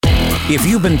If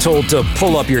you've been told to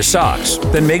pull up your socks,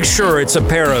 then make sure it's a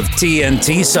pair of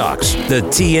TNT socks. The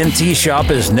TNT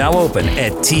shop is now open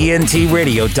at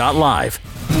tntradio.live.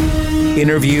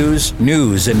 Interviews,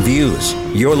 news, and views.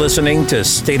 You're listening to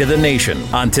State of the Nation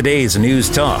on today's News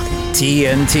Talk,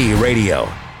 TNT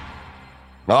Radio.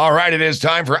 All right, it is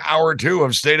time for hour 2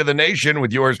 of State of the Nation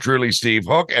with yours truly, Steve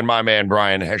Hook, and my man,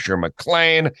 Brian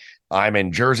Hesher-McClain. I'm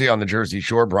in Jersey, on the Jersey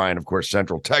Shore. Brian, of course,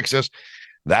 Central Texas.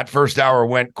 That first hour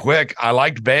went quick. I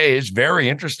liked Bays. Very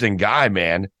interesting guy,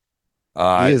 man.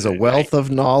 He is a wealth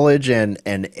of knowledge and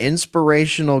an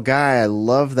inspirational guy. I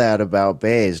love that about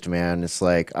Bays, man. It's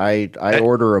like I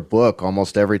order a book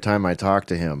almost every time I talk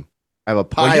to him. I have a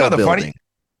pile building.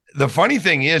 The funny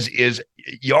thing is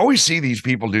you always see these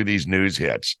people do these news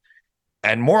hits,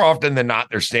 and more often than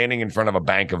not, they're standing in front of a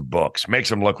bank of books. Makes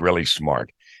them look really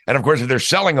smart. And of course, if they're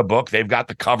selling a book, they've got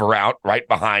the cover out right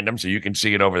behind them, so you can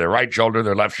see it over their right shoulder,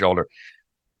 their left shoulder.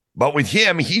 But with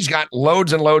him, he's got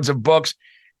loads and loads of books,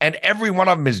 and every one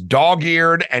of them is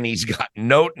dog-eared, and he's got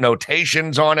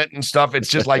notations on it and stuff. It's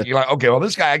just like, you're like, okay, well,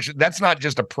 this guy actually, that's not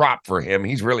just a prop for him.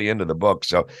 He's really into the book.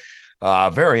 So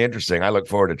very interesting. I look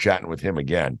forward to chatting with him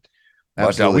again.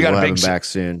 Absolutely. But, we'll have him back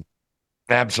soon.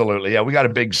 Absolutely. Yeah, we got a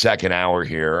big second hour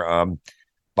here.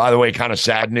 By the way, kind of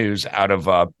sad news out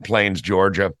of Plains,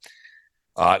 Georgia.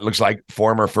 It looks like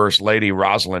former First Lady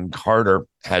Rosalind Carter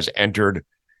has entered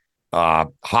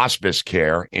hospice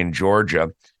care in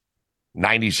Georgia.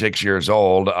 96 years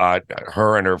old.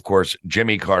 Her and her, of course,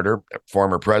 Jimmy Carter,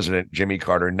 former President Jimmy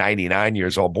Carter, 99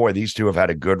 years old. Boy, these two have had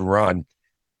a good run.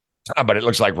 But it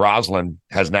looks like Rosalind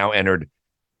has now entered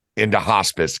into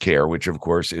hospice care, which, of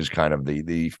course, is kind of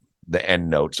the end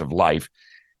notes of life.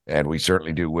 And we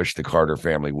certainly do wish the Carter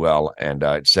family well. And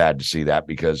it's sad to see that,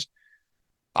 because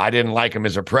I didn't like him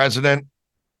as a president.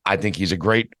 I think he's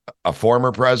a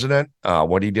former president.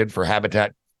 What he did for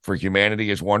Habitat for Humanity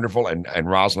is wonderful. And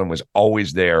Rosalind was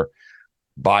always there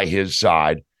by his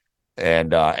side.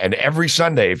 And every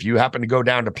Sunday, if you happen to go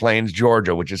down to Plains,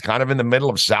 Georgia, which is kind of in the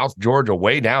middle of South Georgia,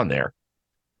 way down there,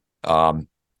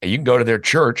 you can go to their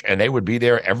church, and they would be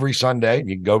there every Sunday.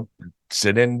 You can go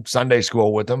sit in Sunday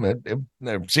school with them.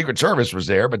 The Secret Service was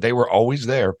there, but they were always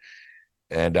there.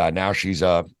 And now she's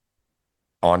on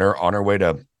her way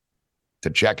to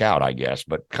check out, I guess.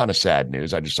 But kind of sad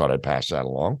news. I just thought I'd pass that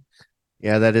along.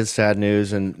 Yeah, that is sad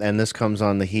news, and this comes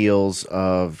on the heels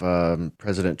of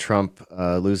President Trump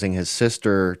losing his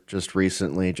sister just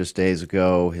recently, just days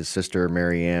ago. His sister,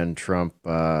 Marianne Trump,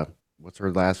 what's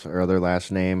her other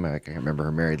last name? I can't remember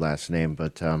her married last name,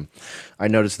 but I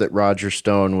noticed that Roger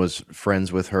Stone was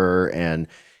friends with her, and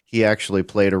he actually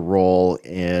played a role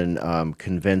in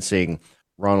convincing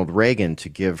Ronald Reagan to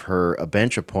give her a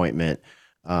bench appointment.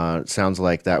 It sounds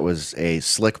like that was a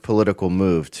slick political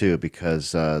move, too,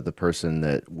 because the person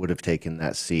that would have taken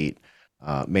that seat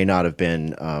may not have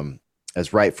been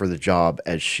as right for the job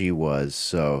as she was.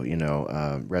 So,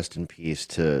 rest in peace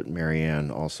to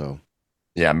Marianne also.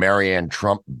 Yeah, Marianne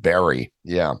Trump Berry.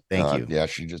 Yeah. Thank you. Yeah,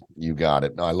 you got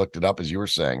it. No, I looked it up as you were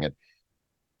saying it.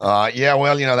 Yeah,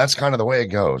 well, that's kind of the way it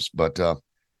goes. But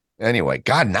anyway,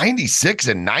 God, 96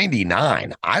 and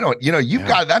 99.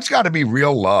 That's got to be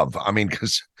real love. I mean,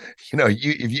 because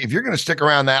if you're going to stick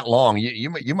around that long,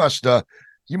 you must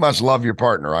love your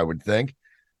partner, I would think.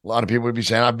 A lot of people would be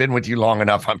saying, I've been with you long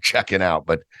enough, I'm checking out.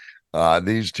 But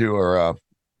these two are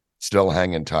still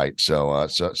hanging tight. So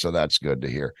that's good to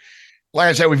hear. Like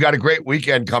I said, we've got a great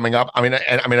weekend coming up. I mean,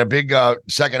 a big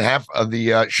second half of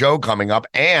the show coming up.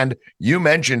 And you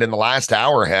mentioned in the last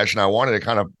hour, Hesh, and I wanted to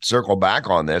kind of circle back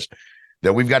on this,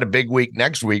 that we've got a big week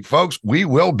next week. Folks, we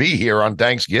will be here on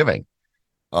Thanksgiving.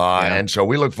 And so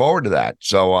we look forward to that.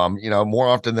 So, more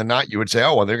often than not, you would say,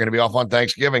 oh, well, they're going to be off on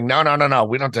Thanksgiving. No.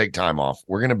 We don't take time off.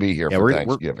 We're going to be here for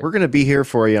Thanksgiving. We're going to be here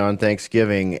for you on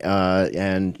Thanksgiving,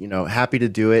 and happy to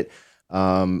do it.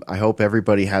 I hope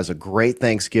everybody has a great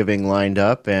Thanksgiving lined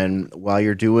up. And while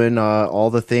you're doing all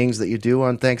the things that you do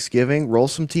on Thanksgiving, roll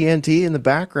some TNT in the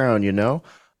background,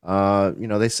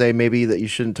 they say maybe that you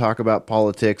shouldn't talk about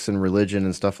politics and religion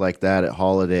and stuff like that at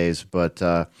holidays. But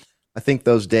I think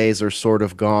those days are sort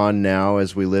of gone now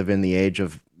as we live in the age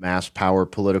of mass power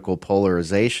political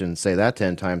polarization. Say that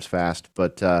 10 times fast.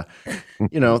 But,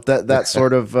 that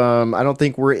sort of, I don't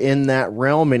think we're in that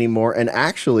realm anymore. And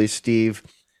actually, Steve,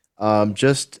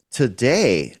 just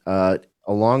today,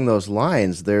 along those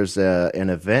lines, there's an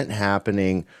event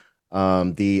happening,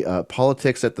 the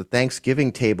politics at the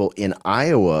Thanksgiving table in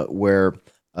Iowa, where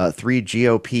 3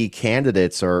 GOP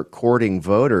candidates are courting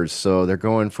voters. So they're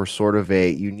going for sort of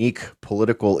a unique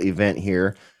political event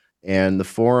here. And the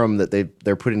forum that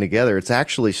they're putting together, it's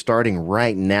actually starting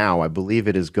right now. I believe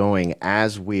it is going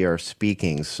as we are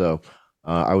speaking. So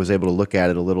I was able to look at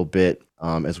it a little bit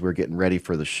as we're getting ready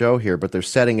for the show here. But they're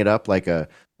setting it up like a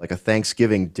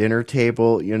Thanksgiving dinner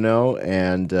table,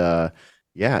 and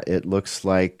yeah, it looks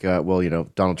like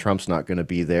Donald Trump's not going to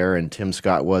be there, and Tim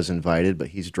Scott was invited, but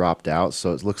he's dropped out.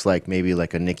 So it looks like maybe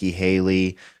like a Nikki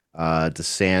Haley,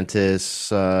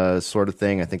 DeSantis sort of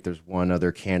thing. I think there's one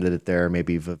other candidate there,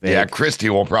 maybe Vivek. Yeah, Christie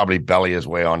will probably belly his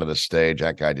way onto the stage.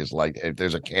 That guy just if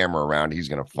there's a camera around, he's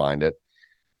going to find it.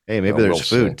 Hey, maybe there's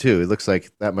food too. It looks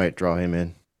like that might draw him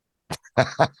in.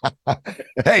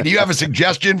 Hey, do you have a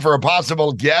suggestion for a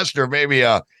possible guest, or maybe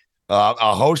a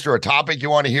host or a topic you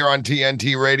want to hear on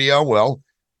TNT Radio? Well,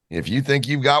 if you think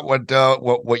you've got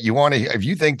what you want to hear, if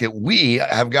you think that we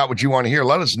have got what you want to hear,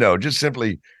 let us know. Just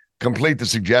simply complete the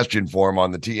suggestion form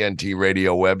on the TNT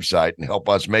Radio website and help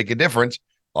us make a difference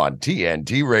on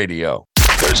TNT Radio.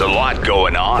 There's a lot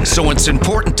going on, so it's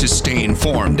important to stay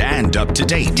informed and up to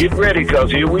date. Get ready,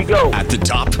 because here we go. At the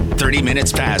top, 30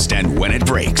 minutes past, and when it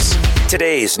breaks.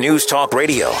 Today's News Talk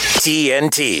Radio,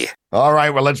 TNT. All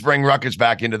right, well, let's bring Ruckus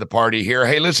back into the party here.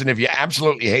 Hey, listen, if you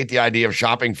absolutely hate the idea of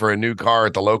shopping for a new car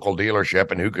at the local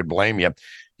dealership, and who could blame you,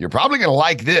 you're probably going to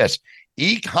like this.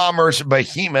 E-commerce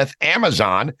behemoth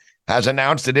Amazon has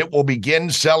announced that it will begin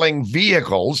selling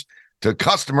vehicles to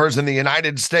customers in the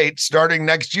United States starting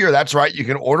next year. That's right. You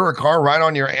can order a car right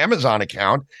on your Amazon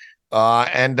account.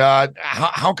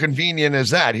 How convenient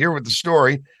is that? Here with the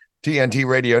story, TNT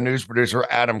Radio news producer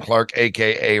Adam Clark,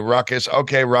 a.k.a. Ruckus.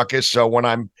 Okay, Ruckus, so when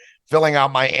I'm filling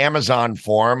out my Amazon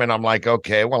form and I'm like,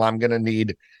 okay, well, I'm going to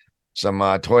need some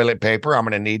toilet paper. I'm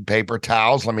going to need paper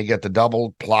towels. Let me get the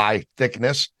double ply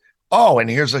thickness. Oh,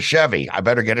 and here's a Chevy. I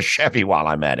better get a Chevy while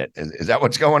I'm at it. Is that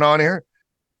what's going on here?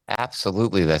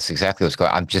 Absolutely. That's exactly what's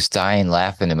going on. I'm just dying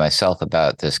laughing to myself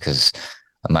about this because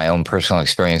of my own personal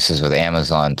experiences with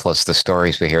Amazon, plus the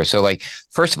stories we hear. So,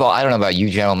 first of all, I don't know about you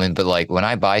gentlemen, but when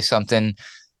I buy something,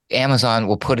 Amazon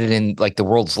will put it in the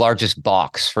world's largest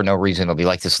box for no reason. It'll be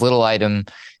like this little item,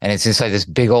 and it's inside this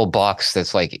big old box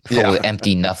that's full of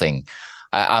empty nothing.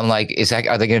 I'm like,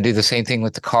 are they going to do the same thing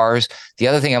with the cars? The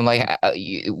other thing, I'm like,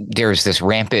 there's this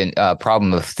rampant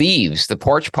problem of thieves, the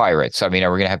porch pirates. I mean,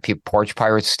 are we going to have porch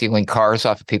pirates stealing cars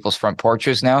off of people's front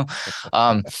porches now?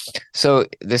 So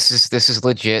this is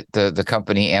legit. The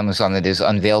company Amazon that is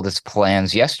unveiled its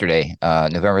plans yesterday,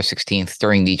 November 16th,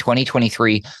 during the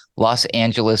 2023 Los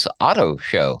Angeles Auto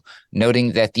Show,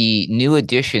 noting that the new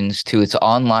additions to its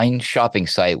online shopping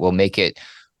site will make it,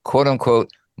 quote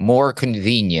unquote, more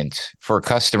convenient for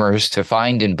customers to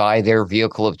find and buy their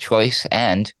vehicle of choice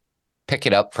and pick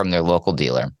it up from their local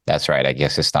dealer. That's right. I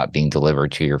guess it's not being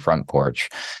delivered to your front porch.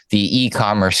 The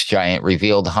e-commerce giant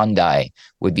revealed Hyundai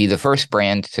would be the first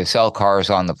brand to sell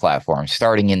cars on the platform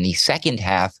starting in the second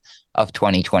half of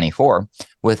 2024,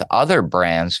 with other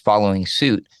brands following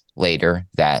suit later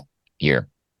that year.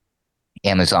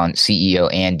 Amazon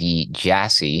CEO Andy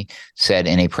Jassy said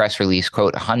in a press release,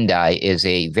 quote, Hyundai is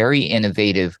a very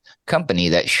innovative company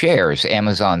that shares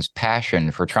Amazon's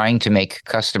passion for trying to make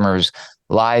customers'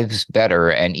 lives better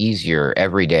and easier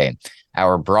every day.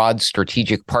 Our broad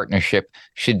strategic partnership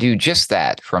should do just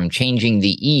that, from changing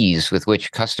the ease with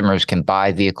which customers can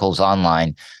buy vehicles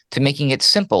online to making it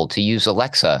simple to use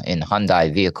Alexa in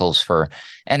Hyundai vehicles for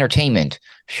entertainment,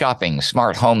 shopping,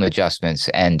 smart home adjustments,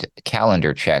 and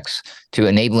calendar checks, to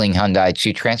enabling Hyundai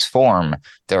to transform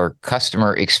their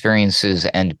customer experiences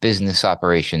and business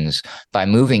operations by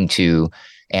moving to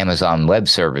Amazon Web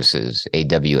Services,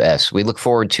 AWS. We look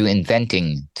forward to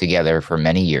inventing together for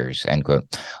many years, end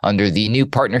quote. Under the new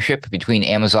partnership between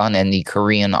Amazon and the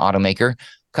Korean automaker,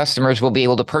 customers will be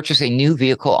able to purchase a new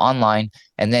vehicle online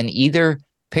and then either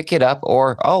pick it up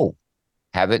or,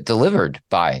 have it delivered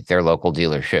by their local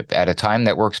dealership at a time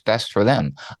that works best for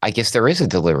them. I guess there is a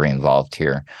delivery involved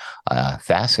here.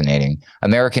 Fascinating.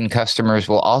 American customers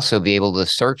will also be able to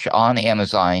search on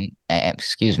Amazon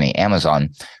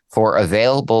for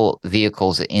available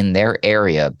vehicles in their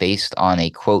area based on a,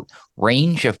 quote,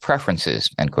 range of preferences,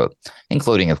 end quote,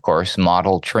 including, of course,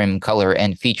 model, trim, color,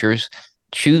 and features.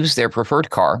 Choose their preferred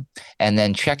car and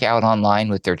then check out online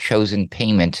with their chosen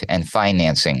payment and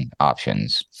financing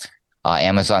options.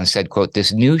 Amazon said, quote,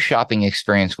 this new shopping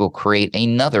experience will create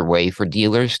another way for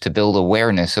dealers to build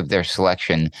awareness of their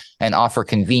selection and offer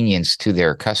convenience to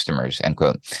their customers, end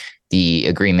quote. The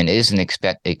agreement is an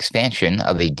expansion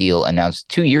of a deal announced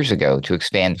 2 years ago to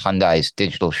expand Hyundai's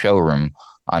digital showroom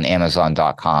on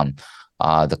Amazon.com.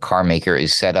 The car maker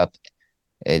is set up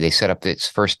They set up its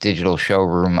first digital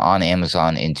showroom on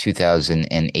Amazon in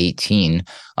 2018.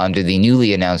 Under the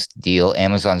newly announced deal,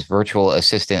 Amazon's virtual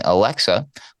assistant Alexa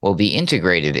will be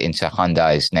integrated into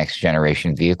Hyundai's next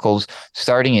generation vehicles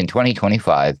starting in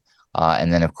 2025.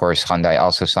 And then, of course, Hyundai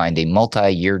also signed a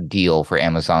multi-year deal for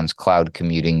Amazon's cloud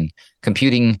computing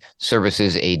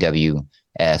services, AWS.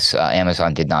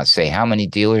 Amazon did not say how many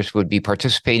dealers would be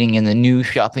participating in the new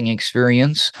shopping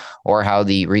experience or how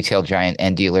the retail giant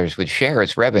and dealers would share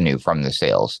its revenue from the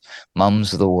sales.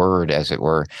 Mum's the word, as it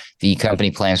were. The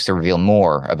company plans to reveal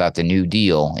more about the new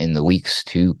deal in the weeks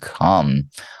to come.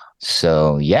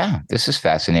 So, yeah, this is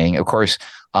fascinating. Of course,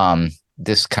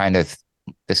 this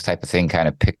type of thing kind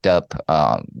of picked up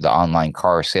the online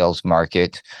car sales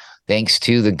market thanks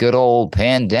to the good old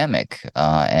pandemic.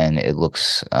 And it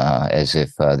looks as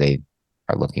if they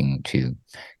are looking to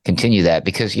continue that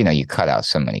because, you cut out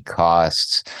so many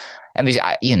costs. I mean,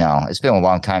 it's been a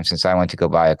long time since I went to go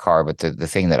buy a car, but the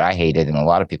thing that I hated and a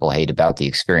lot of people hate about the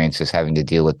experience is having to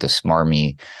deal with the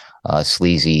smarmy,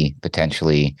 sleazy,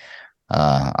 potentially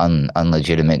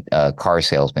unlegitimate car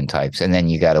salesman types, and then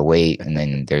you got to wait, and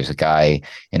then there's a guy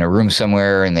in a room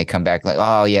somewhere, and they come back like,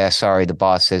 oh yeah, sorry, the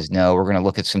boss says no, we're going to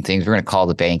look at some things, we're going to call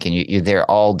the bank, and you're there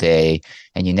all day,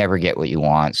 and you never get what you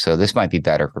want. So this might be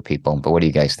better for people. But what do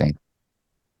you guys think?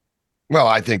 Well,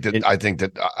 I think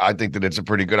that it's a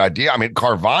pretty good idea. I mean,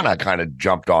 Carvana kind of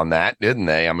jumped on that, didn't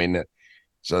they? I mean,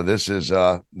 so this is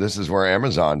where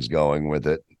Amazon's going with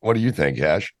it. What do you think,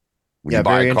 Hash? Would you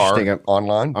buy a car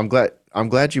online? I'm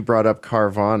glad you brought up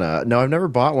Carvana. No, I've never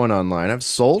bought one online. I've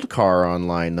sold car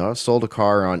online though. I've sold a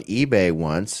car on eBay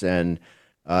once, and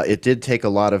it did take a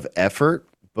lot of effort,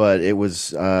 but it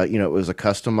was it was a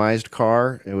customized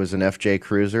car. It was an FJ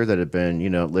Cruiser that had been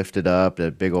lifted up,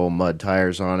 had big old mud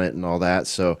tires on it and all that.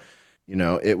 So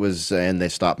it was, and they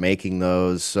stopped making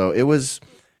those. So it was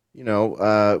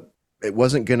it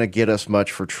wasn't going to get us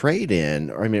much for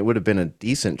trade-in. I mean, it would have been a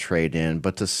decent trade-in,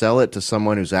 but to sell it to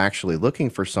someone who's actually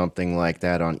looking for something like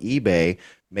that on eBay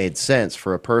made sense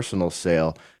for a personal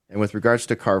sale. And with regards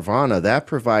to Carvana, that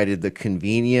provided the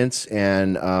convenience,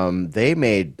 and they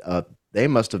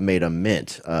must have made a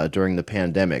mint during the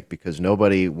pandemic because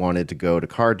nobody wanted to go to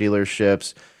car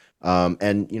dealerships.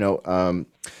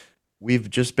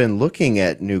 We've just been looking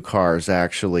at new cars,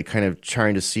 actually, kind of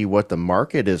trying to see what the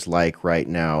market is like right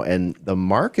now. And the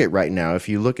market right now, if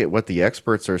you look at what the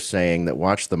experts are saying that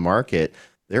watch the market,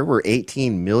 there were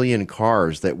 18 million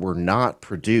cars that were not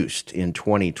produced in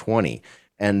 2020.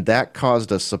 And that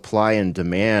caused a supply and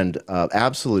demand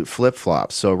absolute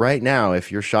flip-flop. So right now,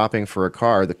 if you're shopping for a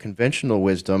car, the conventional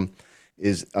wisdom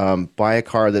is buy a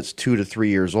car that's 2 to 3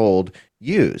 years old,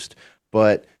 used.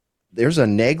 But there's a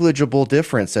negligible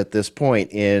difference at this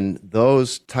point in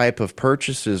those type of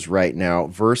purchases right now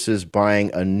versus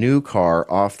buying a new car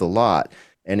off the lot.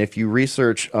 And if you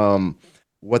research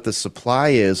what the supply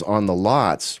is on the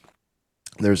lots,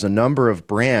 there's a number of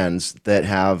brands that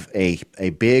have a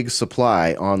big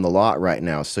supply on the lot right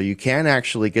now. So you can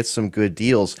actually get some good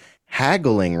deals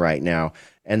haggling right now.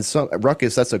 And so,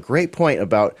 Ruckus, that's a great point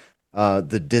about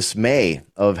the dismay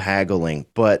of haggling.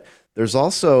 But there's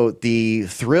also the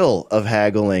thrill of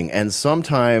haggling and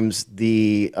sometimes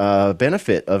the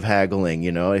benefit of haggling.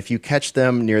 If you catch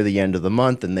them near the end of the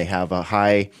month and they have a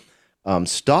high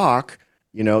stock,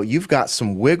 you've got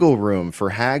some wiggle room for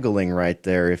haggling right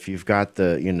there. If you've got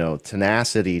the,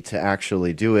 tenacity to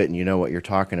actually do it and you know what you're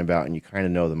talking about and you kind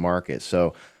of know the market.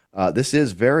 So this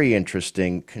is very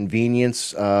interesting.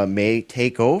 Convenience may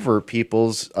take over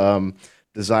people's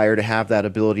desire to have that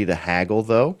ability to haggle,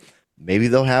 though. Maybe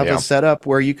they'll have a setup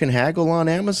where you can haggle on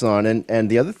Amazon. And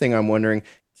the other thing I'm wondering,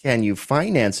 can you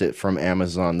finance it from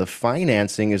Amazon? The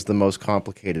financing is the most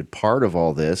complicated part of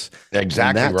all this.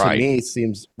 Exactly and that, right. To me,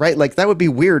 seems right. Like that would be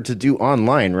weird to do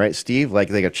online, right, Steve? Like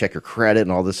they got to check your credit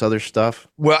and all this other stuff.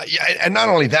 Well, yeah, and not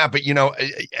only that, but you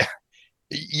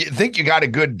think you got a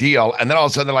good deal, and then all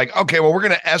of a sudden they're like, okay, well, we're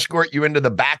going to escort you into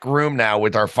the back room now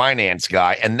with our finance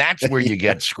guy, and that's where you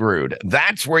get screwed.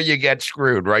 That's where you get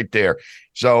screwed right there.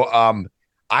 So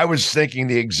I was thinking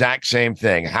the exact same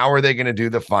thing. How are they going to do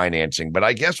the financing? But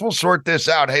I guess we'll sort this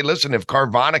out. Hey, listen, if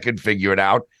Carvana could figure it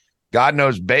out, God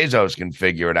knows Bezos can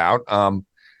figure it out.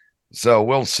 So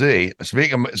we'll see.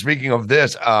 Speaking of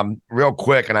this, real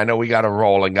quick, and I know we got to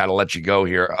roll and got to let you go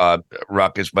here,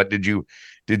 Ruckus, but did you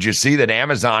see that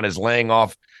Amazon is laying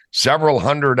off several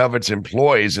hundred of its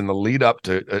employees in the lead up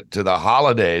to the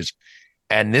holidays?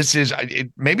 And this is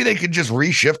maybe they could just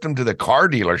reshift them to the car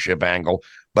dealership angle.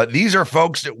 But these are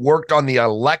folks that worked on the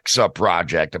Alexa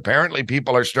project. Apparently,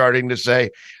 people are starting to say,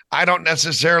 I don't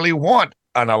necessarily want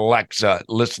an Alexa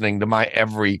listening to my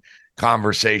every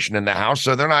conversation in the house.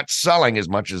 So they're not selling as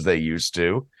much as they used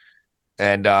to.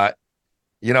 And, I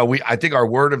think our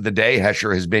word of the day,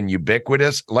 Hesher, has been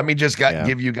ubiquitous. Let me just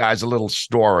give you guys a little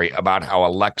story about how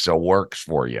Alexa works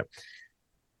for you.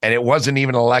 And it wasn't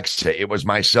even Alexa. It was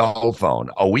my cell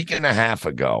phone. A week and a half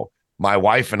ago, my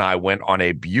wife and I went on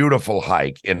a beautiful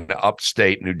hike in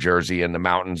upstate New Jersey in the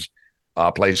mountains,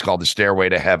 a place called the Stairway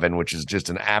to Heaven, which is just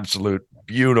an absolute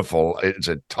beautiful, it's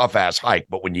a tough ass hike,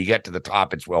 but when you get to the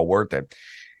top, it's well worth it.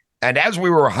 And as we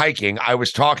were hiking, I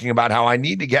was talking about how I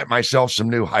need to get myself some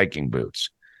new hiking boots.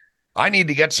 I need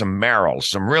to get some Merrells,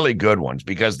 some really good ones,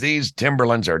 because these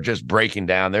Timberlands are just breaking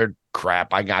down. They're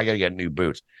crap. I got to get new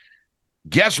boots.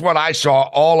 Guess what I saw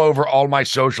all over all my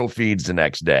social feeds the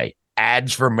next day?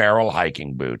 Ads for Merrell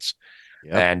hiking boots.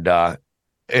 Yep. And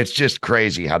it's just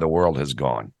crazy how the world has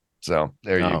gone. So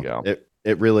there you go.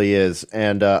 It really is.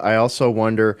 And I also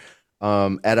wonder,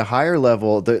 at a higher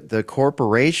level, the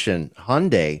corporation,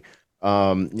 Hyundai,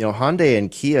 Hyundai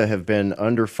and Kia have been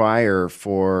under fire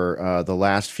for the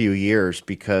last few years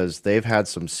because they've had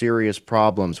some serious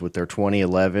problems with their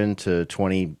 2011 to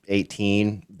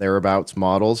 2018 thereabouts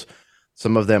models.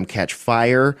 Some of them catch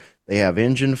fire. They have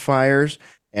engine fires.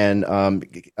 And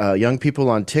young people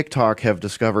on TikTok have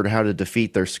discovered how to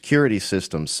defeat their security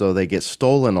systems, so they get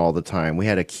stolen all the time. We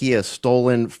had a Kia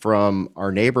stolen from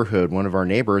our neighborhood, one of our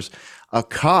neighbors. A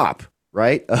cop,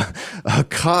 right? A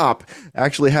cop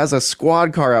actually has a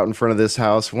squad car out in front of this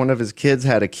house. One of his kids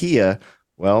had a Kia.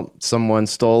 Well, someone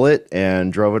stole it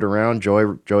and drove it around.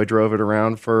 Joy drove it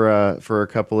around for a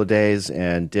couple of days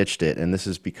and ditched it. And this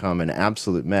has become an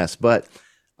absolute mess. But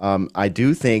I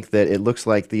do think that it looks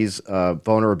like these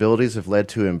vulnerabilities have led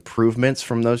to improvements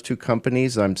from those two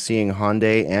companies. I'm seeing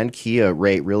Hyundai and Kia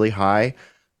rate really high,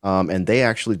 and they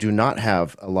actually do not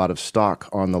have a lot of stock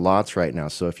on the lots right now.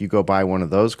 So if you go buy one of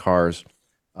those cars,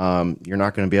 you're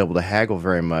not going to be able to haggle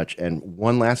very much. And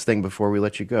one last thing before we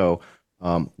let you go,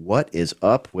 what is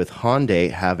up with Hyundai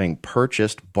having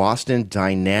purchased Boston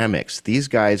Dynamics? These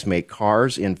guys make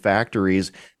cars in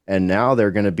factories, and now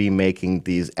they're going to be making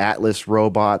these Atlas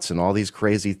robots and all these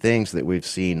crazy things that we've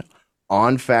seen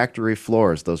on factory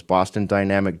floors, those Boston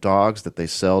Dynamic dogs that they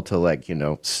sell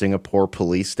to Singapore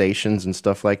police stations and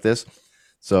stuff like this.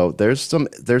 So there's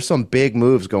some big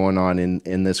moves going on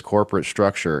in this corporate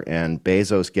structure, and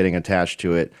Bezos getting attached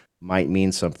to it might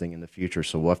mean something in the future.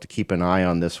 So we'll have to keep an eye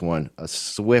on this one, a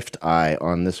swift eye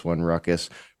on this one, Ruckus.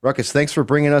 Ruckus, thanks for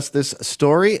bringing us this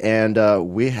story, and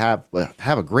we have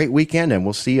a great weekend, and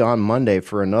we'll see you on Monday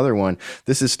for another one.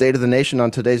 This is State of the Nation on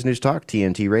today's News Talk,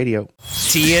 TNT Radio.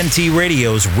 TNT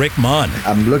Radio's Rick Munn.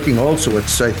 I'm looking also at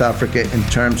South Africa in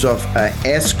terms of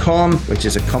Eskom, which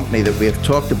is a company that we have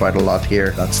talked about a lot here.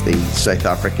 That's the South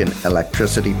African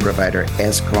electricity provider.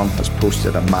 Eskom has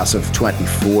posted a massive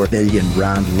 24 billion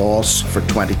rand loss for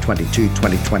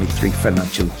 2022-2023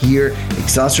 financial year,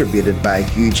 exacerbated by a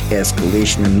huge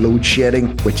escalation in load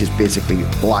shedding, which is basically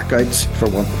blackouts, for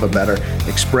want of a better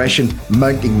expression,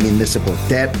 mounting municipal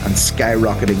debt and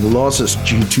skyrocketing losses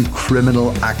due to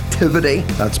criminal activity.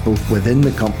 That's both within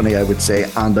the company, I would say,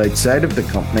 and outside of the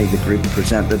company. The group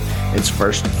presented its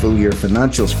first full year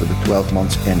financials for the 12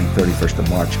 months ending 31st of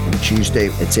March on Tuesday.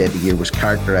 It said the year was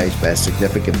characterised by a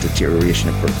significant deterioration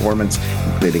in performance,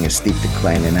 including a steep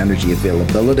decline in energy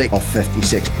availability of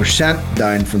 56%,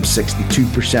 down from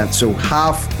 62%. So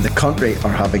half the country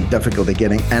are having difficulty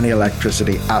getting any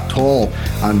electricity at all,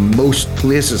 and most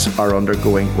places are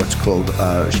undergoing what's called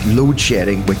load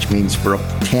shedding, which means for up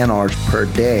to 10 hours per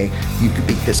day you could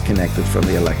be disconnected from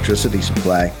the electricity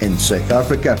supply in South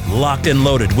Africa. Locked and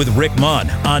loaded with Rick Munn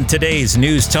on today's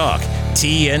News Talk,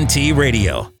 TNT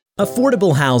Radio.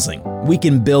 Affordable housing, we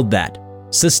can build that.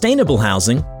 Sustainable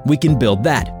housing, we can build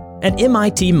that. At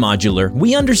MIT Modular,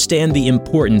 we understand the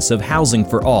importance of housing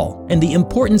for all and the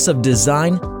importance of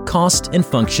design, cost, and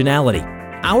functionality.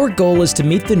 Our goal is to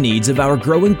meet the needs of our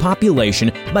growing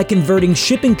population by converting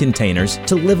shipping containers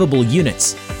to livable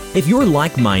units. If you're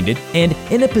like-minded and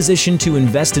in a position to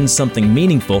invest in something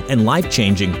meaningful and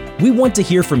life-changing, we want to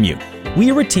hear from you. We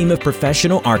are a team of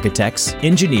professional architects,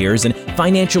 engineers, and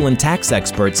financial and tax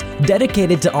experts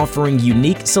dedicated to offering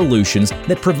unique solutions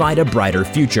that provide a brighter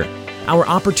future. Our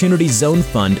Opportunity Zone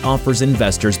Fund offers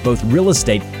investors both real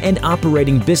estate and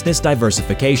operating business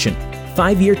diversification,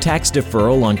 5-year tax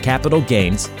deferral on capital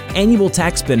gains, annual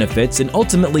tax benefits, and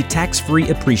ultimately tax-free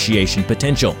appreciation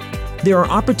potential. There are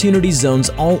opportunity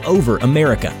zones all over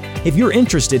America. If you're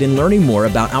interested in learning more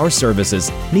about our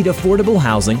services, need affordable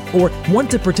housing, or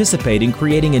want to participate in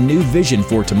creating a new vision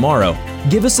for tomorrow,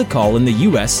 give us a call in the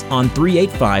U.S. on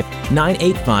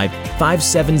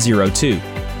 385-985-5702.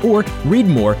 or read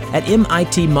more at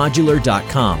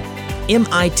mitmodular.com.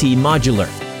 MIT Modular.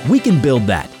 We can build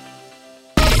that.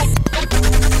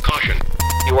 Caution.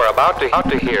 You are about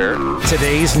to hear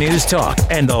Today's news talk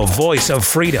and the voice of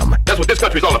freedom. That's what this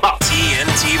country's all about.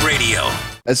 TNT Radio.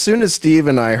 As soon as Steve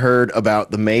and I heard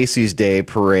about the Macy's Day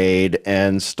Parade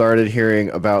and started hearing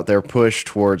about their push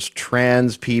towards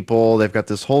trans people, they've got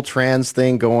this whole trans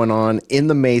thing going on in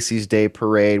the Macy's Day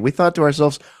Parade, we thought to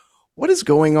ourselves, what is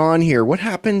going on here? What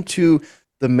happened to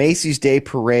the Macy's Day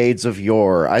Parades of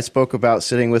yore? I spoke about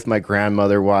sitting with my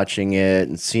grandmother watching it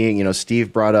and seeing,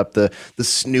 Steve brought up the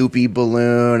Snoopy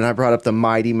balloon. I brought up the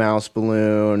Mighty Mouse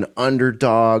balloon,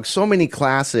 Underdog, so many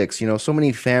classics, so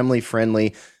many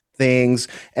family-friendly things,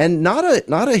 and not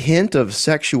a hint of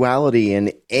sexuality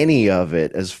in any of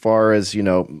it, as far as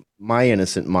my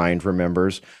innocent mind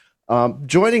remembers.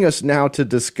 Joining us now to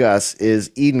discuss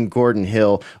is Eden Gordon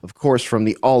Hill, of course, from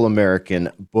the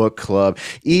All-American Book Club.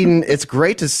 Eden, it's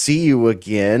great to see you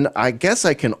again. I guess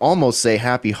I can almost say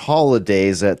happy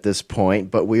holidays at this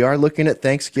point, but we are looking at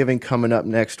Thanksgiving coming up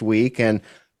next week, and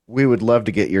we would love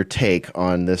to get your take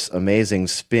on this amazing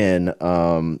spin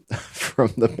from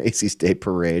the Macy's Day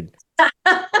Parade.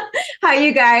 Hi,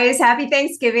 you guys. Happy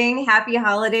Thanksgiving. Happy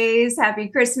holidays. Happy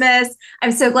Christmas.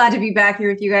 I'm so glad to be back here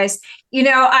with you guys.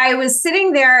 I was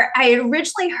sitting there. I had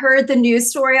originally heard the news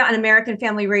story on American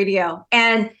Family Radio,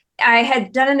 and I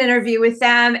had done an interview with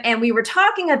them, and we were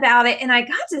talking about it. And I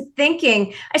got to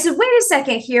thinking, I said, wait a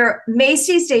second here,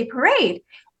 Macy's Day Parade.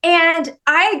 And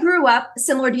I grew up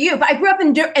similar to you, but I grew up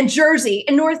in Jersey,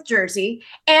 in North Jersey.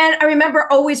 And I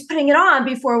remember always putting it on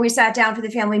before we sat down for the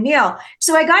family meal.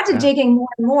 So I got to digging more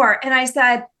and more. And I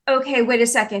said, okay, wait a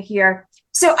second here.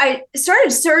 So I started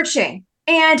searching.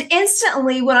 And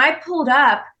instantly when I pulled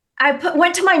up,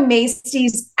 went to my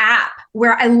Macy's app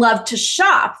where I love to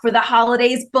shop for the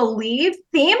holidays Believe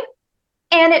theme.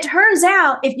 And it turns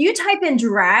out if you type in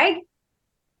drag,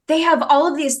 they have all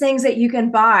of these things that you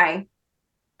can buy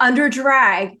under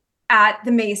drag at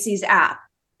the Macy's app.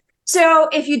 So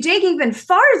if you dig even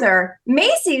farther,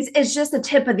 Macy's is just the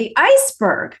tip of the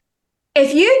iceberg.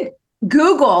 If you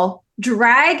Google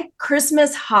drag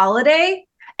Christmas holiday,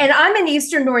 and I'm in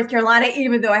Eastern North Carolina,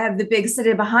 even though I have the big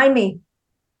city behind me,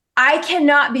 I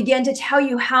cannot begin to tell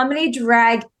you how many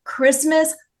drag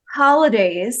Christmas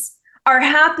holidays are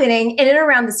happening in and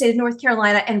around the state of North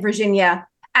Carolina and Virginia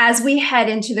as we head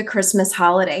into the Christmas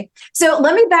holiday. So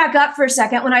let me back up for a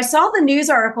second. When I saw the news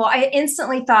article, I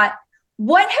instantly thought,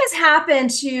 what has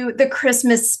happened to the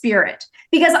Christmas spirit?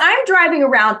 Because I'm driving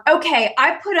around, okay,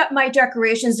 I put up my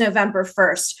decorations November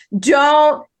 1st.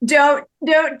 Don't,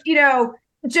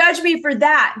 judge me for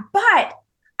that. But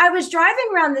I was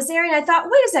driving around this area and I thought,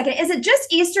 wait a second, is it just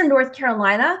Eastern North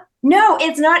Carolina? No,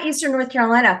 it's not Eastern North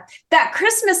Carolina. That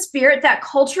Christmas spirit, that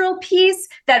cultural piece,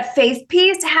 that faith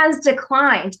piece has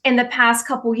declined in the past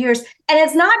couple years. And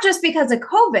it's not just because of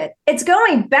COVID. It's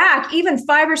going back even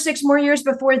 5 or 6 more years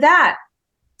before that.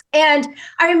 And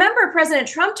I remember President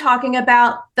Trump talking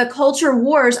about the culture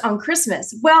wars on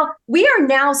Christmas. Well, we are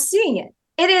now seeing it.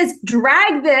 It is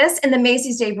drag this in the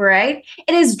Macy's Day Parade.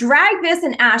 It is drag this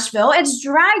in Asheville. It's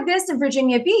drag this in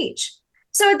Virginia Beach.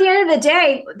 So at the end of the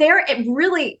day,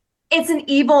 it's an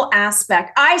evil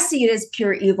aspect. I see it as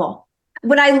pure evil.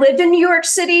 When I lived in New York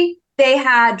City, they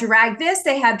had drag this,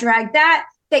 they had drag that.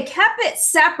 They kept it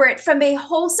separate from a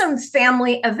wholesome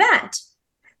family event.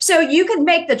 So you could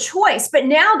make the choice, but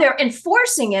now they're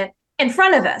enforcing it in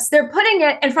front of us. They're putting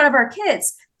it in front of our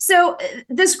kids. So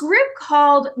this group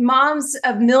called Moms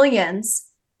of Millions,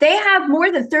 they have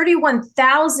more than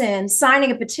 31,000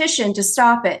 signing a petition to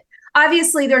stop it.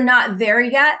 Obviously, they're not there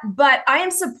yet, but I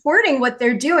am supporting what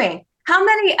they're doing.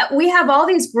 We have all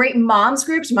these great moms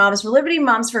groups, Moms for Liberty,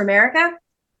 Moms for America.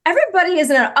 Everybody is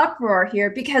in an uproar here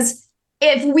because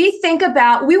if we think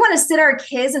about, we want to sit our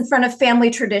kids in front of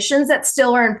family traditions that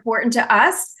still are important to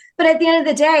us. But at the end of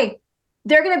the day,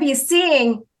 they're going to be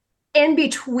seeing in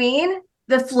between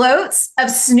the floats of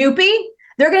Snoopy,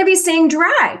 they're going to be seeing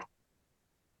drag.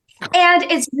 And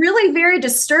it's really very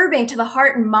disturbing to the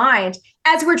heart and mind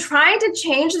as we're trying to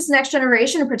change this next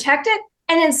generation and protect it.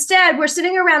 And instead, we're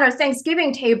sitting around our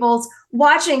Thanksgiving tables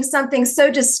watching something so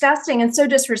disgusting and so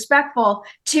disrespectful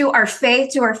to our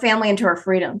faith, to our family, and to our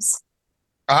freedoms.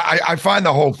 I find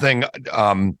the whole thing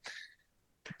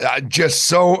just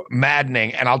so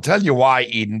maddening. And I'll tell you why,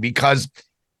 Eden, because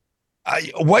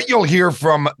what you'll hear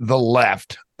from the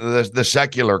left, the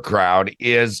secular crowd,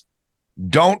 is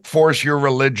don't force your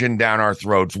religion down our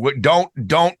throats.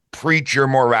 Don't preach your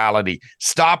morality.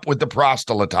 Stop with the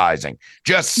proselytizing.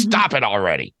 Just stop it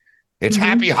already. It's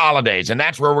happy holidays, and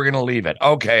that's where we're going to leave it.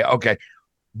 Okay.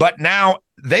 But now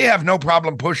they have no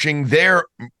problem pushing their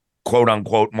quote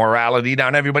unquote morality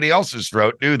down everybody else's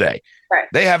throat, do they? Right.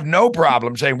 They have no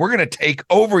problem saying, we're going to take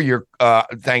over your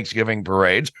Thanksgiving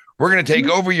parades. We're going to take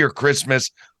over your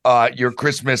Christmas parades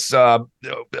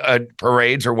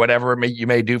or whatever you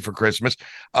may do for Christmas.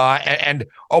 And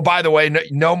oh, by the way,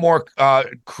 no more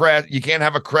creche. You can't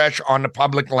have a creche on the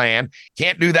public land.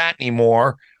 Can't do that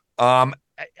anymore.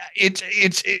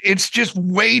 It's just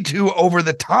way too over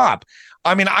the top.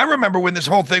 I mean, I remember when this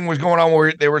whole thing was going on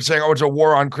where they were saying, oh, it's a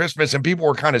war on Christmas, and people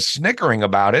were kind of snickering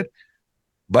about it.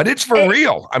 But it's for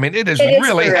real. I mean, it is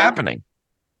really happening.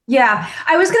 Yeah,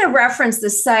 I was going to reference the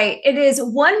site. It is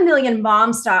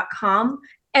 1millionmoms.com,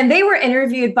 and they were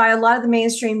interviewed by a lot of the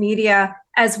mainstream media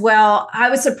as well. I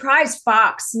was surprised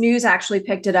Fox News actually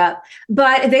picked it up,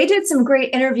 but they did some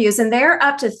great interviews, and they're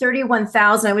up to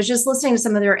 31,000. I was just listening to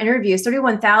some of their interviews,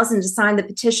 31,000 to sign the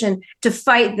petition to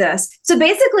fight this. So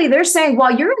basically, they're saying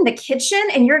while you're in the kitchen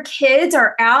and your kids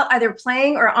are out either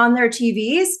playing or on their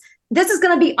TVs, this is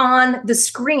going to be on the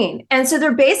screen. And so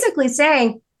they're basically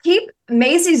saying, keep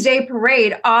Macy's Day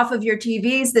Parade off of your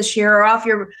TVs this year, or off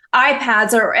your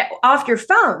iPads, or off your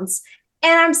phones.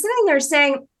 And I'm sitting there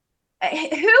saying,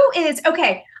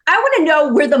 okay, I want to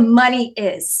know where the money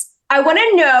is. I want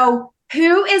to know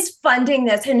who is funding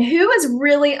this and who is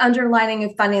really underlining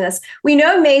and funding this. We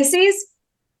know Macy's,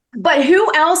 but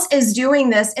who else is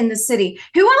doing this in the city?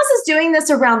 Who else is doing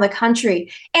this around the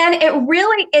country? And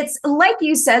it's like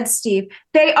you said, Steve,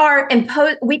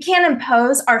 we can't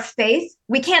impose our faith.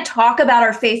 We can't talk about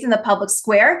our faith in the public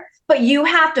square, but you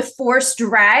have to force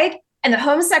drag and the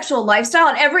homosexual lifestyle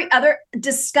and every other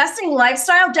disgusting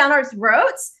lifestyle down our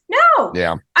throats. No.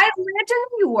 Yeah. I lived in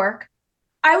New York.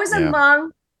 I was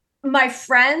among my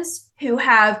friends who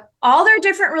have all their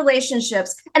different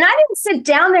relationships. And I didn't sit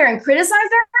down there and criticize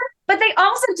them, but they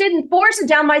also didn't force it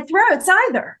down my throats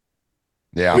either.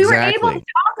 Yeah, we were able to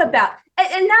talk about,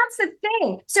 and that's the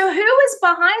thing. So who is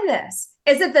behind this?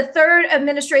 Is it the third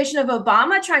administration of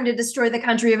Obama trying to destroy the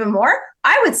country even more?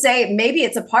 I would say maybe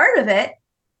it's a part of it.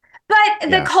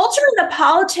 But the culture and the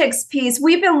politics piece,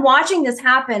 we've been watching this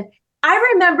happen.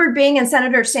 I remember being in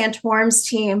Senator Santorum's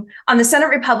team on the Senate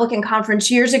Republican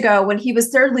Conference years ago when he was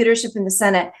third leadership in the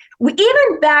Senate.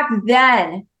 Even back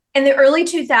then, in the early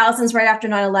 2000s, right after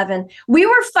 9/11, we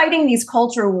were fighting these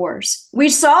culture wars. We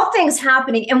saw things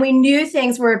happening and we knew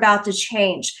things were about to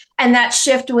change. And that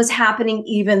shift was happening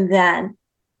even then.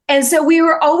 And so we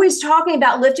were always talking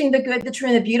about lifting the good, the true,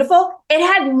 and the beautiful. It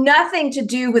had nothing to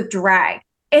do with drag.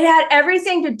 It had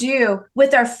everything to do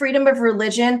with our freedom of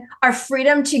religion, our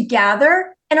freedom to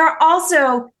gather, and our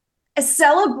also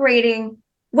celebrating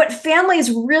what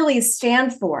families really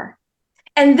stand for.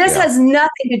 And this has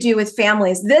nothing to do with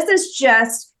families. This is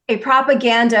just a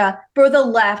propaganda for the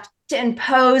left to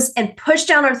impose and push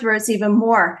down our throats even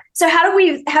more. So how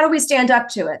do we stand up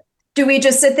to it? Do we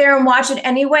just sit there and watch it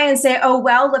anyway and say, oh,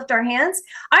 well, lift our hands?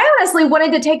 I honestly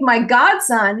wanted to take my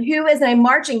godson, who is in a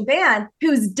marching band,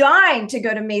 who's dying to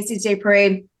go to Macy's Day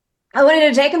Parade. I wanted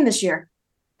to take him this year.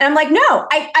 And I'm like, no,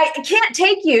 I can't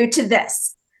take you to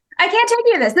this. I can't take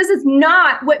you to this. This is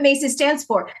not what Macy's stands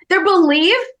for. Their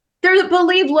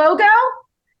Believe logo,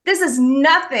 this is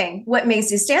nothing what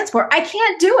Macy's stands for. I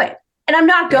can't do it. And I'm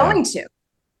not going to.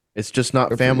 It's just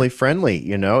not family friendly,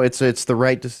 you know. It's the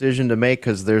right decision to make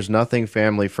because there's nothing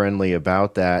family friendly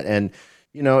about that. And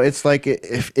you know, it's like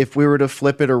if we were to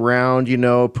flip it around, you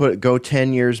know, go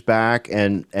 10 years back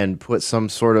and put some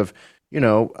sort of, you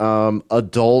know,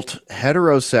 adult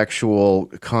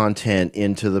heterosexual content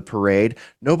into the parade,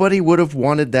 nobody would have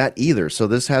wanted that either. So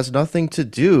this has nothing to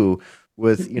do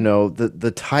with, you know,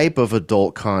 the type of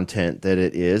adult content that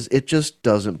it is. It just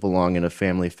doesn't belong in a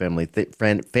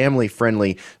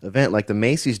family-friendly event like the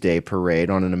Macy's Day Parade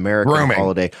on an American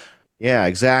holiday. Yeah,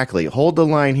 exactly. Hold the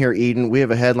line here, Eden. We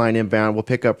have a headline inbound. We'll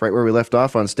pick up right where we left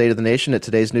off on State of the Nation at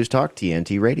today's News Talk,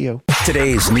 TNT Radio.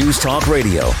 Today's News Talk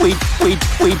Radio. We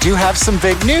do have some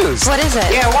big news. What is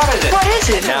it? Yeah, what is it? What is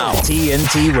it? Now,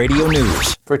 TNT Radio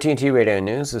News. For TNT Radio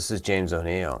News, this is James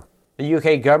O'Neill. The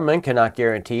UK government cannot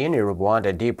guarantee any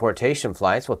Rwanda deportation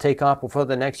flights will take off before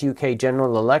the next UK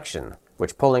general election,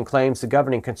 which polling claims the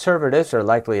governing Conservatives are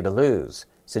likely to lose,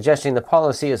 suggesting the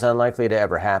policy is unlikely to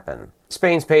ever happen.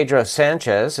 Spain's Pedro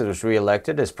Sanchez was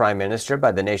re-elected as prime minister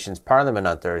by the nation's parliament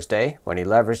on Thursday when he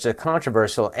leveraged a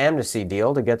controversial amnesty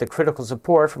deal to get the critical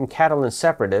support from Catalan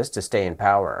separatists to stay in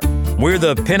power. We're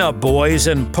the pinup boys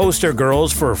and poster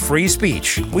girls for free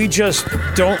speech. We just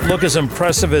don't look as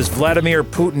impressive as Vladimir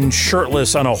Putin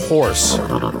shirtless on a horse.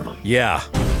 Yeah,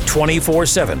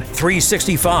 24/7,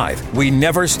 365. We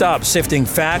never stop sifting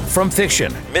fact from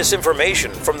fiction,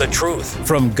 misinformation from the truth,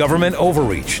 from government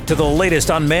overreach to the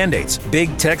latest on mandates,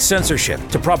 big tech censorship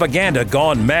to propaganda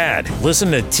gone mad.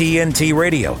 Listen to TNT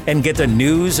Radio and get the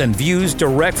news and views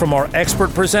direct from our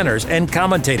expert presenters and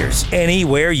commentators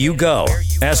anywhere you go.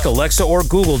 Ask Alexa or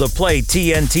Google to play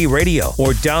TNT Radio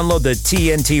or download the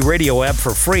TNT Radio app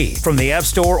for free from the App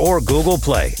Store or Google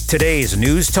Play. Today's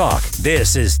News Talk.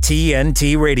 This is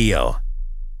TNT Radio.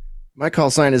 My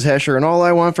call sign is Hesher, and all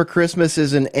I want for Christmas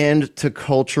is an end to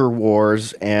culture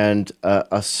wars and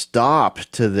a stop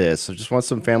to this. I just want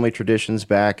some family traditions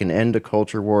back, an end to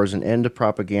culture wars, an end to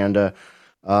propaganda,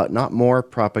 not more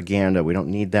propaganda. We don't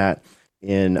need that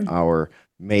in our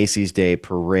Macy's Day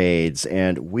parades.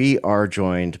 And we are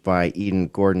joined by Eden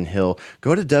Gordon Hill.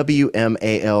 Go to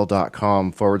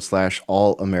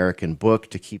WMAL.com/All-American Book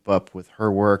to keep up with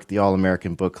her work. The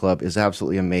All-American Book Club is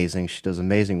absolutely amazing. She does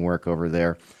amazing work over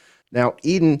there. Now,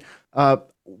 Eden,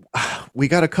 we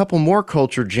got a couple more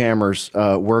culture jammers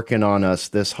working on us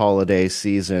this holiday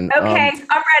season. Okay,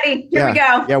 I'm ready. Here we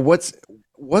go. Yeah, what's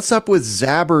up with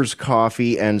Zabbers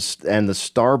Coffee and the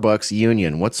Starbucks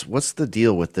Union? What's the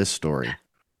deal with this story?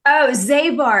 Oh,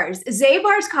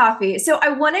 Zabar's Coffee. So I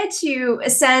wanted to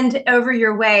send over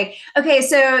your way. Okay,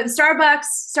 so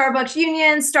Starbucks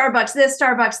Union, Starbucks this,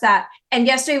 Starbucks that. And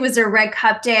yesterday was their Red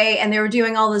Cup Day, and they were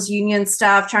doing all this union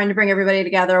stuff, trying to bring everybody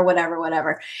together,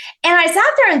 whatever. And I sat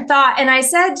there and thought, and I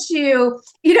said I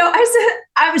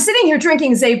was sitting here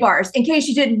drinking Zabar's, in case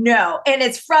you didn't know. And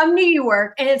it's from New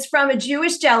York, and it's from a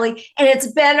Jewish deli, and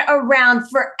it's been around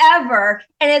forever,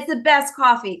 and it's the best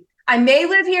coffee. I may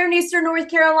live here in Eastern North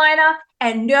Carolina,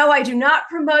 and no, I do not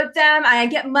promote them. I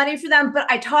get money for them, but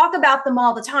I talk about them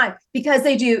all the time because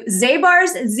they do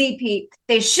Zabar's ZP.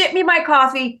 They ship me my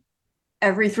coffee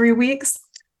every 3 weeks,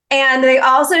 and they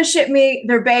also ship me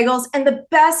their bagels and the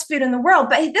best food in the world.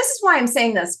 But this is why I'm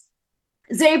saying this.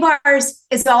 Zabar's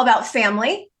is all about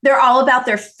family. They're all about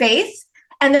their faith,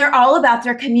 and they're all about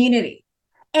their community.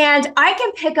 And I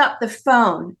can pick up the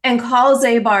phone and call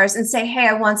Zabar's and say, hey,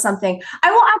 I want something.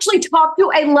 I will actually talk to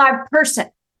a live person.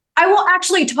 I will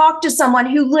actually talk to someone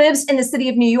who lives in the city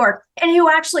of New York and who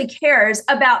actually cares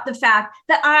about the fact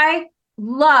that I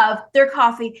love their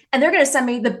coffee, and they're going to send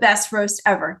me the best roast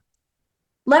ever.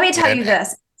 Let me tell you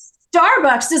this.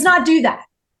 Starbucks does not do that.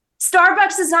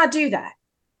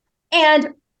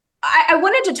 And I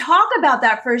wanted to talk about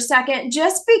that for a second,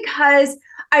 just because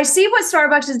I see what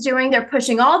Starbucks is doing. They're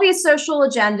pushing all these social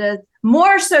agendas,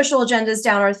 more social agendas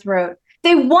down our throat.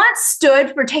 They once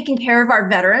stood for taking care of our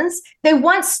veterans. They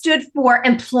once stood for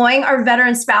employing our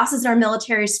veteran spouses and our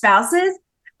military spouses.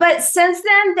 But since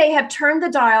then, they have turned the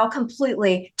dial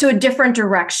completely to a different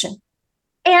direction.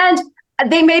 And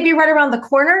they may be right around the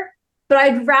corner, but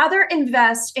I'd rather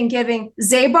invest in giving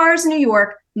Zabar's New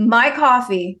York my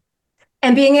coffee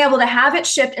and being able to have it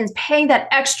shipped and paying that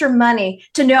extra money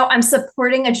to know I'm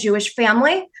supporting a Jewish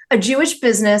family, a Jewish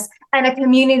business, and a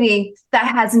community that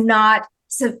has not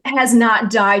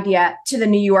died yet to the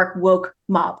New York woke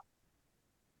mob.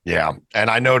 Yeah. And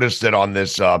I noticed that on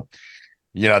this,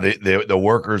 the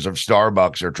workers of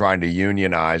Starbucks are trying to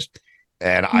unionize.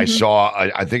 And I saw,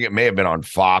 I think it may have been on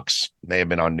Fox, may have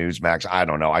been on Newsmax. I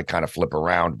don't know. I kind of flip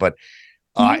around, but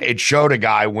it showed a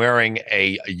guy wearing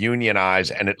a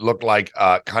unionize, and it looked like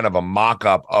kind of a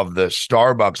mock-up of the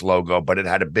Starbucks logo, but it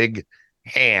had a big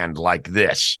hand like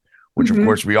this, which of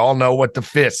course we all know what the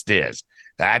fist is.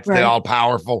 That's the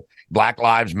all-powerful. Black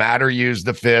Lives Matter used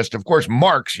the fist. Of course,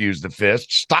 Marx used the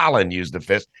fist. Stalin used the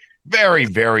fist. Very,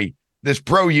 very, this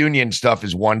pro-union stuff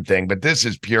is one thing, but this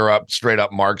is straight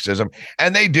up Marxism.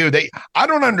 And I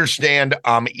don't understand,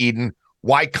 Eden,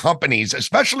 why companies,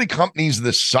 especially companies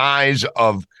the size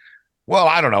of, well,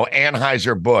 I don't know,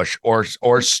 Anheuser-Busch or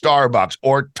Starbucks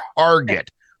or Target,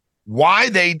 why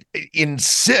they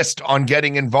insist on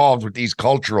getting involved with these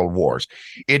cultural wars.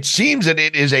 It seems that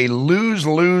it is a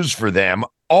lose-lose for them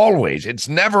always. It's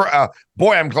never a,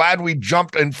 boy, I'm glad we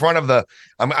jumped in front of the,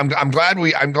 I'm glad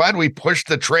we pushed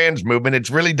the trans movement.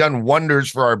 It's really done wonders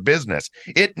for our business.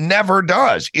 It never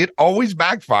does. It always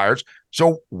backfires.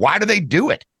 So why do they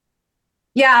do it?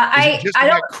 Yeah, I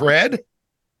don't cred.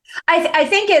 I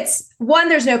think it's one,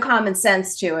 there's no common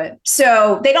sense to it.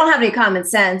 So they don't have any common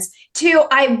sense. Two,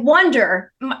 I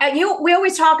wonder, we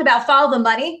always talk about follow the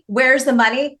money. Where's the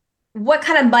money? What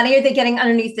kind of money are they getting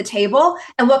underneath the table?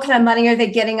 And what kind of money are they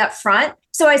getting up front?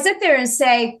 So I sit there and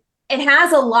say, it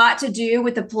has a lot to do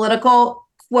with the political,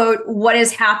 quote, what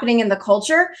is happening in the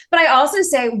culture. But I also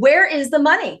say, where is the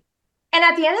money? And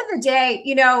at the end of the day,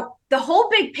 the whole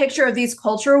big picture of these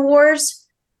culture wars,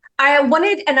 I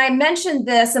wanted, and I mentioned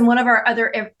this in one of our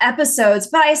other episodes,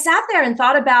 but I sat there and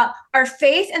thought about our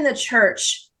faith in the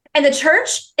church. And the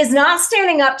church is not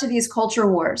standing up to these culture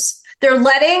wars. They're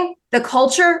letting the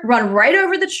culture run right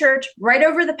over the church, right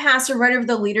over the pastor, right over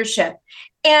the leadership.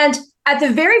 And at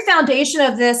the very foundation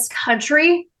of this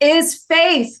country is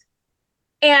faith.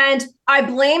 And I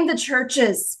blame the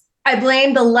churches. I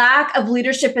blame the lack of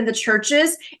leadership in the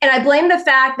churches. And I blame the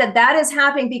fact that that is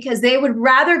happening because they would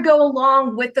rather go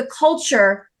along with the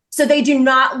culture so they do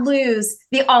not lose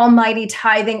the almighty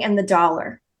tithing and the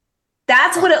dollar.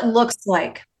 That's what it looks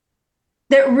like.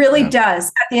 That really does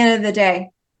at the end of the day.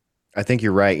 I think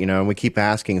you're right. And we keep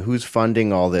asking who's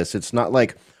funding all this. It's not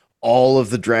like all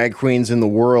of the drag queens in the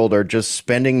world are just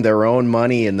spending their own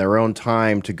money and their own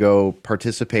time to go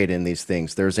participate in these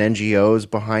things. There's NGOs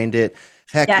behind it.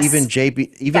 Heck, even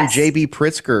JB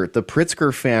Pritzker, the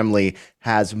Pritzker family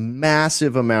has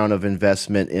massive amount of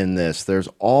investment in this. There's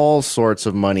all sorts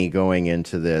of money going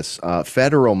into this,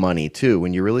 federal money too.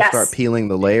 When you really start peeling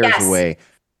the layers away,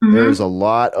 there's a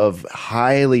lot of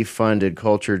highly funded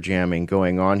culture jamming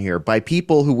going on here by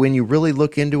people who, when you really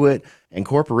look into it, and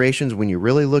corporations, when you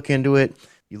really look into it,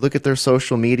 you look at their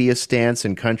social media stance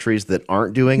in countries that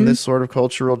aren't doing this sort of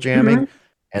cultural jamming,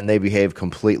 and they behave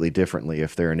completely differently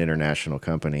if they're an international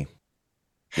company.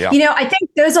 Yeah. I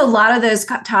think there's a lot of those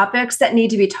topics that need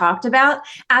to be talked about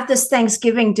at this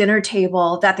Thanksgiving dinner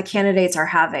table that the candidates are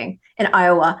having in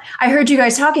Iowa. I heard you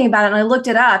guys talking about it and I looked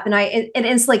it up and it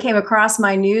instantly came across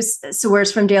my news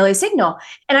source from Daily Signal.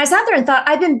 And I sat there and thought,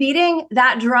 I've been beating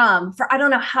that drum for I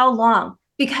don't know how long.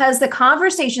 Because the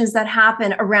conversations that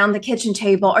happen around the kitchen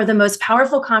table are the most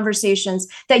powerful conversations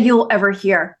that you'll ever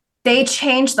hear. They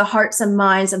change the hearts and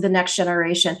minds of the next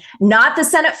generation, not the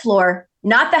Senate floor,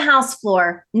 not the House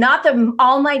floor, not the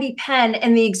almighty pen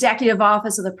in the executive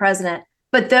office of the president,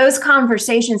 but those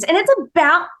conversations. And it's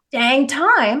about dang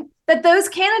time that those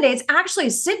candidates actually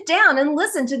sit down and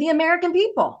listen to the American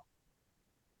people.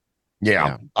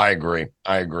 Yeah. I agree.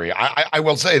 I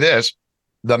will say this.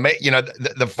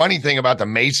 The funny thing about the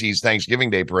Macy's Thanksgiving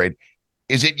Day Parade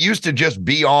is it used to just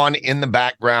be on in the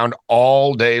background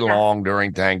all day long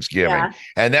during Thanksgiving. Yeah.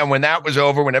 And then when that was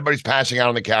over, when everybody's passing out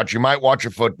on the couch, you might watch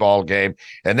a football game.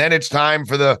 And then it's time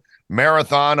for the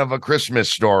marathon of A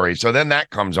Christmas Story. So then that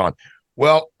comes on.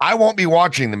 Well, I won't be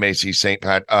watching the Macy's St.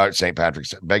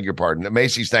 Patrick's, beg your pardon, the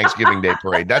Macy's Thanksgiving Day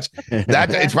Parade.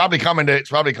 It's probably coming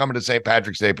to St.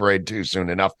 Patrick's Day Parade too soon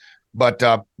enough. But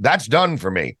that's done for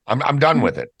me. I'm done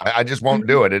with it. I just won't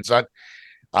do it. It's not.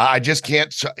 I just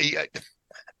can't.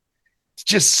 It's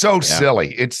just so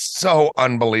silly. It's so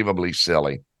unbelievably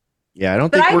silly. Yeah, I don't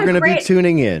think we're going to be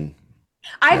tuning in.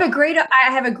 I have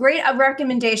a great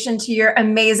recommendation to your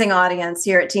amazing audience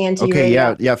here at TNT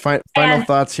Radio. Yeah. Final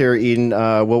thoughts here, Eden.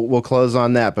 We'll close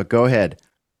on that, but go ahead.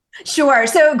 Sure.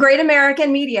 So, Great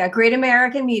American Media,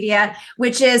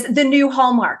 which is the new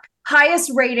Hallmark.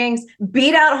 Highest ratings,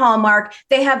 beat out Hallmark.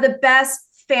 They have the best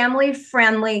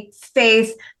family-friendly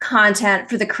faith content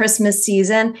for the Christmas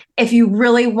season. If you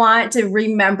really want to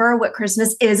remember what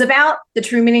Christmas is about, the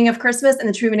true meaning of Christmas and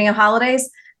the true meaning of holidays,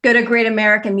 go to Great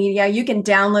American Media. You can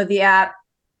download the app.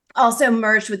 Also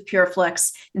merged with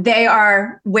PureFlix. They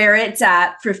are where it's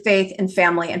at for faith and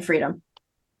family and freedom.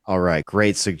 All right.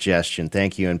 Great suggestion.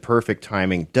 Thank you. And perfect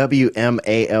timing. WMAL.com/All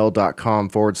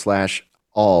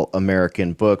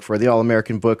American Book for the All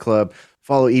American Book Club.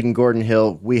 Follow Eden Gordon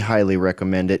Hill. We highly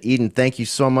recommend it. Eden, thank you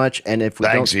so much. And if we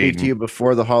don't speak to you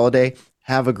before the holiday,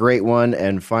 have a great one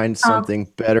and find something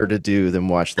better to do than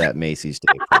watch that Macy's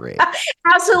Day Parade.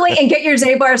 Absolutely. And get your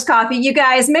Zabar's coffee. You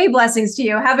guys, may blessings to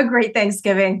you. Have a great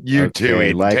Thanksgiving. You too,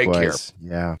 Eden. Likewise. Take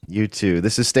care. Yeah, you too.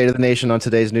 This is State of the Nation on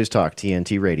today's News Talk,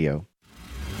 TNT Radio.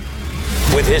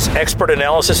 With his expert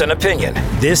analysis and opinion,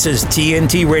 this is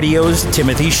TNT Radio's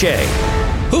Timothy Shea.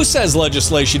 Who says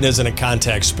legislation isn't a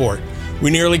contact sport? We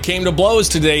nearly came to blows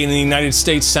today in the United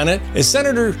States Senate as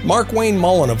Senator Markwayne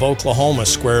Mullin of Oklahoma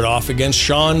squared off against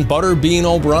Sean Butterbean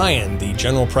O'Brien, the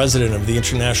general president of the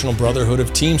International Brotherhood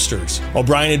of Teamsters.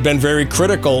 O'Brien had been very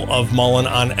critical of Mullin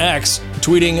on X,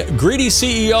 tweeting, "Greedy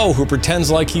CEO who pretends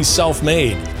like he's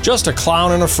self-made. Just a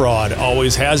clown and a fraud.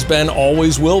 Always has been,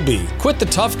 always will be. Quit the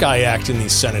tough guy act in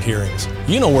these Senate hearings.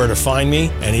 You know where to find me.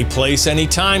 Any place, any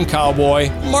time, cowboy."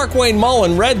 Markwayne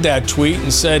Mullin read that tweet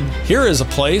and said, "Here is a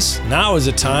place. Now Now is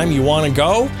the time you want to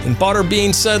go? And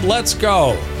Butterbean said, let's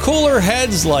go. Cooler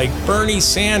heads like Bernie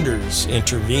Sanders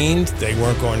intervened. They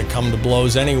weren't going to come to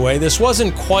blows anyway. This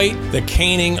wasn't quite the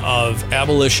caning of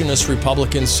abolitionist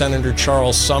Republican Senator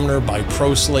Charles Sumner by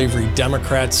pro-slavery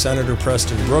Democrat Senator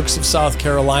Preston Brooks of South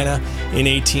Carolina in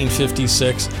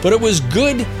 1856, but it was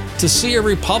good to see a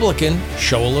Republican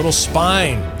show a little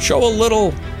spine, show a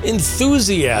little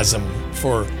enthusiasm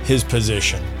for his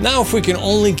position. Now, if we can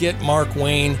only get Mark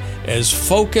Wayne as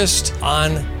focused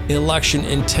on election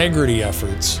integrity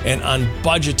efforts and on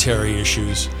budgetary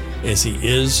issues as he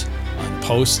is on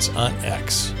posts on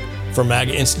X. From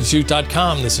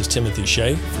MAGAInstitute.com, this is Timothy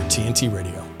Shea for TNT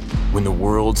Radio. When the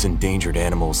world's endangered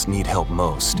animals need help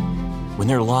most, when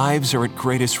their lives are at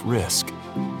greatest risk,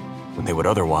 when they would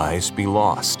otherwise be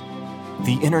lost,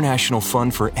 the International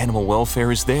Fund for Animal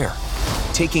Welfare is there,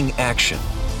 taking action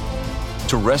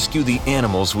to rescue the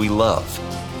animals we love,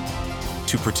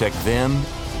 to protect them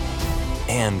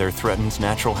and their threatened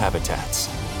natural habitats.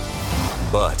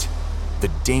 But the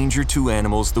danger to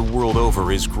animals the world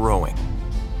over is growing,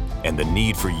 and the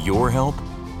need for your help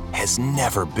has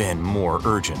never been more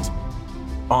urgent.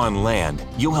 On land,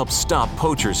 you'll help stop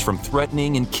poachers from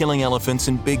threatening and killing elephants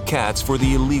and big cats for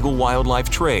the illegal wildlife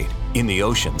trade. In the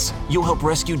oceans, you'll help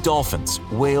rescue dolphins,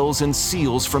 whales, and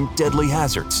seals from deadly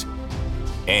hazards.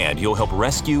 And you'll help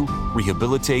rescue,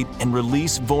 rehabilitate, and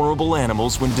release vulnerable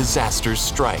animals when disasters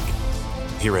strike.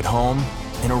 Here at home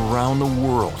and around the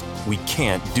world, we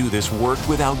can't do this work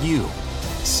without you.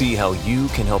 See how you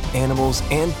can help animals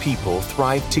and people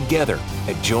thrive together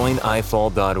at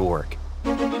joinifall.org.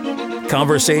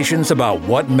 Conversations about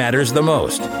what matters the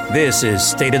most. This is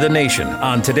State of the Nation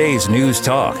on today's News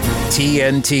Talk,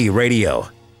 TNT Radio.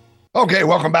 Okay,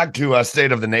 welcome back to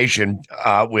State of the Nation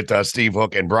with Steve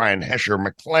Hook and Brian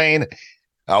Hesher-McClain.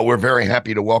 We're very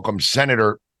happy to welcome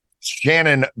Senator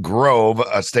Shannon Grove,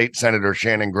 State Senator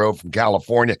Shannon Grove from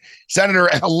California. Senator,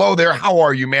 hello there. How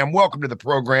are you, ma'am? Welcome to the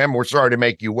program. We're sorry to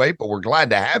make you wait, but we're glad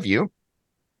to have you.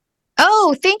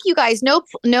 Oh, thank you guys.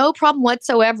 No problem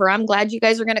whatsoever. I'm glad you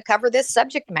guys are going to cover this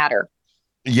subject matter.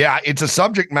 Yeah, it's a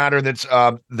subject matter that's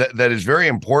that is very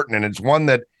important, and it's one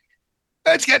that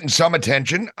it's getting some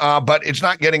attention, but it's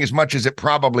not getting as much as it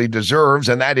probably deserves,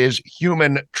 and that is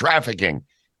human trafficking.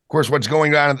 Of course, what's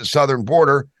going on at the southern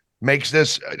border makes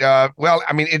this,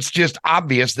 it's just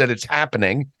obvious that it's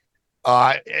happening,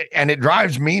 and it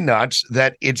drives me nuts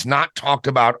that it's not talked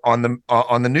about on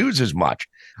the news as much.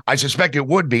 I suspect it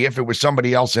would be if it was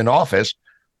somebody else in office,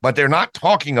 but they're not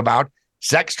talking about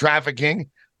sex trafficking,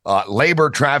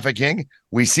 labor trafficking.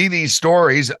 We see these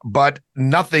stories, but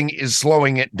nothing is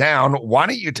slowing it down. Why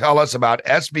don't you tell us about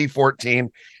SB 14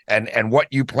 and what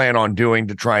you plan on doing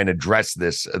to try and address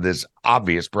this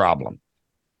obvious problem?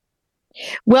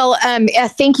 Well,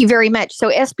 thank you very much. So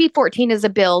SB 14 is a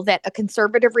bill that a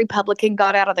conservative Republican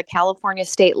got out of the California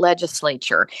state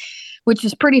legislature, which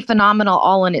is pretty phenomenal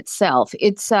all in itself.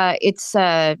 It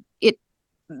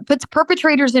puts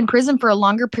perpetrators in prison for a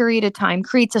longer period of time,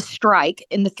 creates a strike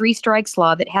in the 3 strikes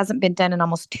law that hasn't been done in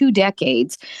almost 2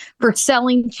 decades for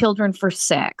selling children for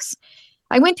sex.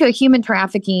 I went to a human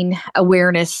trafficking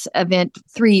awareness event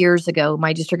 3 years ago,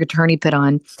 my district attorney put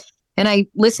on, and I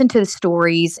listened to the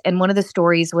stories. And one of the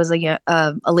stories was a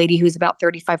lady who's about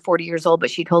 35, 40 years old, but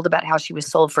she told about how she was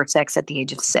sold for sex at the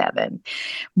age of 7.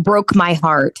 Broke my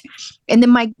heart. And then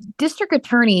my district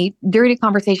attorney, during a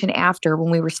conversation after,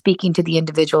 when we were speaking to the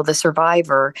individual, the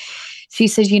survivor, she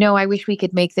says, I wish we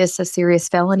could make this a serious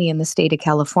felony in the state of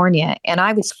California. And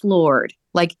I was floored.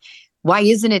 Like, why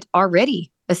isn't it already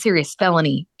a serious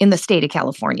felony in the state of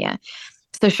California?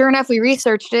 So sure enough, we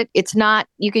researched it. It's not.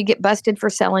 You could get busted for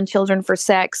selling children for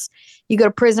sex. You go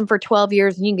to prison for 12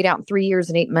 years and you can get out in 3 years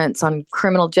and 8 months on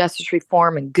criminal justice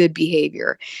reform and good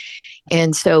behavior.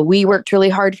 And so we worked really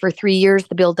hard for 3 years.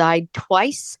 The bill died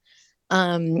twice.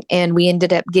 And we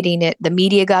ended up getting it. The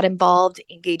media got involved,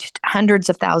 engaged hundreds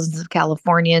of thousands of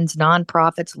Californians,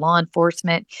 nonprofits, law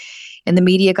enforcement, and the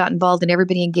media got involved and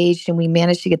everybody engaged. And we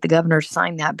managed to get the governor to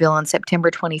sign that bill on September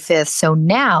 25th. So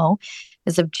now,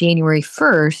 as of January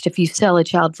 1st, if you sell a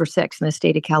child for sex in the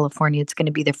state of California, it's going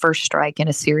to be the first strike and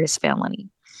a serious felony.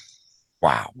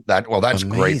 Wow. That's Amazing.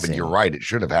 Great, but you're right. It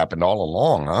should have happened all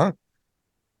along, huh?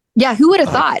 Yeah, who would have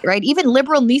thought, right? Even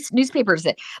liberal newspapers,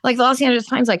 like the Los Angeles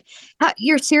Times, like,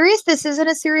 you're serious? This isn't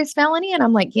a serious felony? And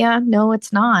I'm like, yeah, no,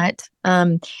 it's not.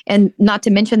 And not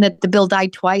to mention that the bill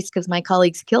died twice because my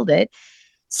colleagues killed it.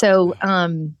 So,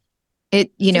 and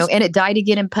it died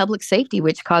again in public safety,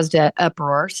 which caused an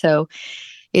uproar. So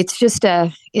it's just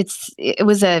it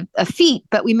was a feat,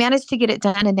 but we managed to get it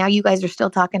done. And now you guys are still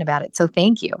talking about it. So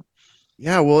thank you.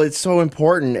 Yeah, well, it's so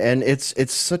important. And it's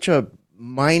such a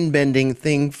mind-bending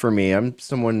thing for me. I'm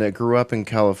someone that grew up in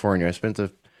California. I spent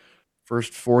the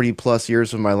first 40 plus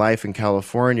years of my life in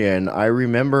California, and I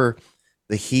remember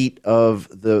the heat of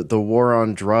the war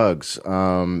on drugs.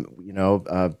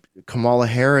 Kamala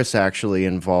Harris actually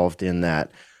involved in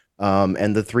that.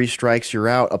 And the 3 strikes you're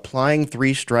out, applying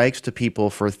 3 strikes to people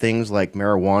for things like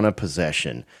marijuana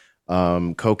possession,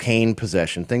 cocaine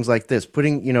possession, things like this,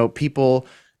 putting, people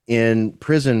in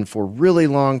prison for really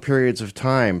long periods of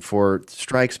time for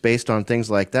strikes based on things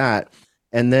like that.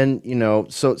 And then,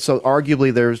 so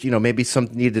arguably there's, maybe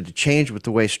something needed to change with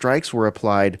the way strikes were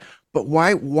applied. But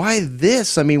why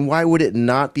this? I mean, why would it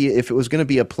not be, if it was going to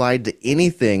be applied to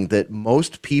anything that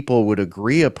most people would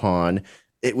agree upon,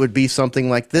 it would be something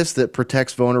like this that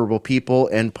protects vulnerable people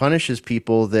and punishes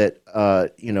people that,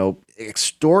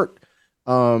 extort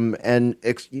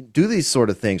do these sort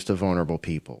of things to vulnerable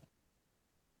people.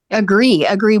 Agree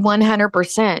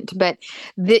 100%. But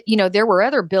there were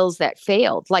other bills that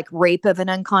failed, like rape of an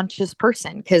unconscious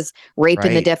person, because rape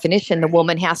in the definition, the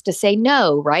woman has to say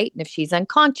no, right? And if she's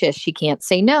unconscious, she can't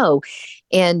say no.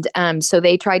 And so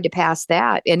they tried to pass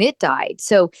that and it died.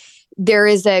 So there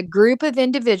is a group of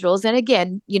individuals, and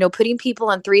again, putting people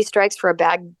on 3 strikes for a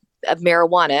bag of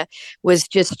marijuana was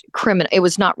just criminal. It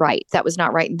was not right. That was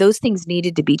not right. Those things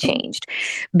needed to be changed.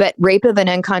 But rape of an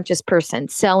unconscious person,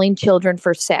 selling children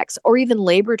for sex, or even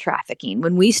labor trafficking.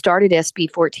 When we started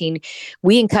SB 14,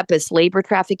 we encompassed labor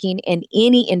trafficking and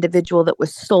any individual that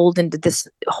was sold into this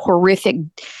horrific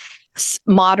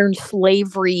modern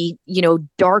slavery,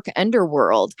 dark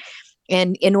underworld.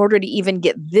 And in order to even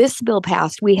get this bill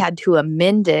passed, we had to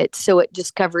amend it so it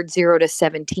just covered 0 to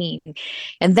 17.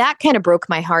 And that kind of broke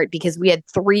my heart because we had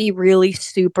 3 really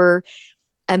super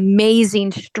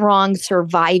amazing, strong,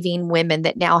 surviving women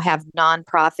that now have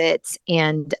nonprofits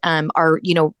and are,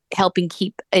 helping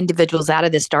keep individuals out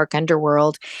of this dark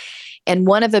underworld. And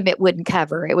one of them it wouldn't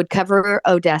cover. It would cover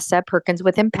Odessa Perkins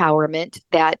with Empowerment,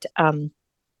 that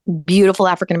beautiful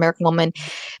African-American woman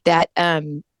that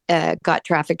got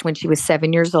trafficked when she was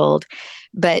 7 years old.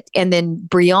 And then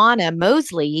Breonna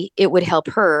Mosley, it would help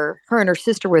her. Her and her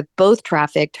sister were both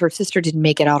trafficked. Her sister didn't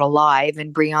make it out alive,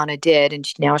 and Breonna did. And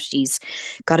now she's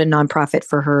got a nonprofit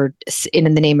for her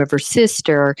in the name of her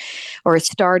sister, or a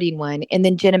starting one. And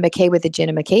then Jenna McKay with the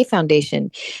Jenna McKay Foundation.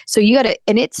 So you got to,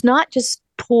 and it's not just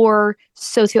poor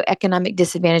socioeconomic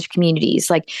disadvantaged communities.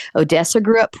 Like Odessa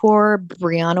grew up poor.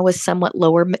 Breonna was somewhat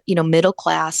lower, middle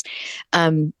class.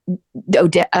 Jenna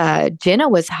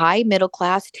was high middle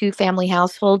class, 2-family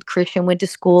household, Christian, went to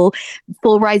school,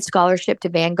 full ride scholarship to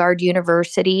Vanguard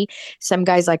University. Some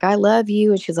guy's like, I love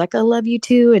you. And she's like, I love you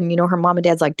too. And, her mom and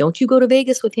dad's like, don't you go to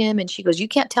Vegas with him? And she goes, you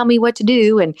can't tell me what to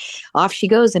do. And off she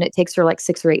goes. And it takes her like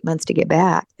 6 or 8 months to get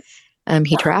back.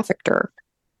 He trafficked her.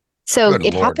 So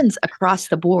it happens across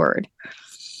the board.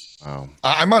 Wow.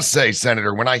 I must say,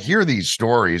 Senator, when I hear these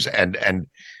stories and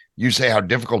you say how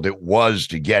difficult it was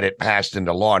to get it passed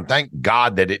into law, and thank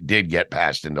God that it did get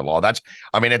passed into law. At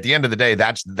the end of the day,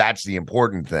 that's the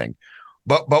important thing.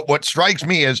 But what strikes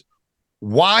me is,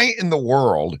 why in the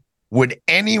world would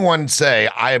anyone say,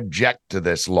 I object to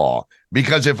this law?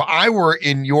 Because if I were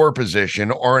in your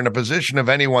position or in a position of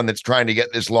anyone that's trying to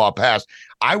get this law passed,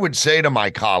 I would say to my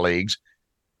colleagues,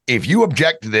 if you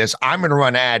object to this, I'm going to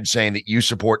run ads saying that you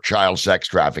support child sex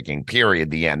trafficking,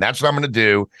 period, the end. That's what I'm going to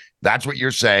do. That's what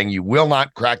you're saying. You will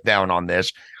not crack down on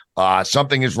this.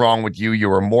 Something is wrong with you.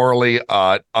 You are morally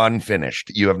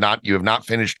unfinished. You have not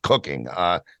finished cooking.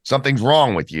 Something's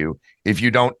wrong with you if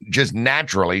you don't just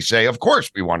naturally say, of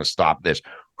course, we want to stop this.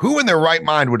 Who in their right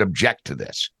mind would object to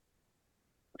this?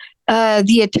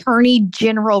 The Attorney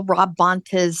General Rob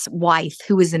Bonta's wife,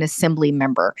 who was an assembly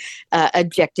member,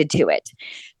 objected to it.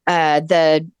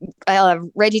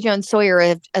 Reggie Jones Sawyer,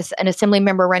 an assembly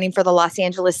member running for the Los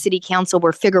Angeles City Council,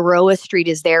 where Figueroa Street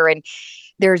is there, and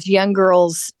there's young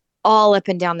girls all up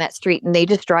and down that street, and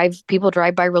people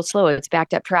drive by real slow. It's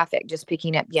backed up traffic, just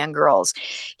picking up young girls.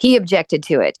 He objected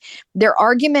to it. Their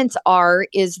arguments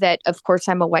is that, of course,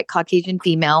 I'm a white Caucasian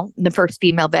female, the first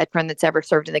female veteran that's ever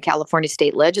served in the California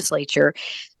state legislature.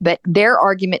 But their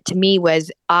argument to me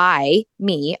was, I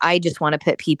just want to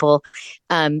put people,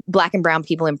 black and brown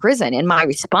people, in prison. And my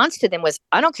response to them was,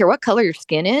 I don't care what color your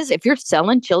skin is. If you're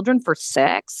selling children for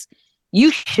sex, you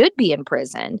should be in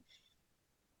prison.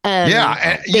 And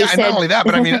not only that,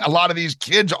 but a lot of these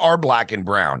kids are black and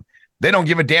brown. They don't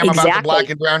give a damn about the black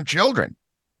and brown children.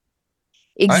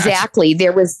 Exactly.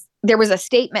 There was a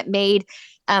statement made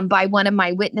by one of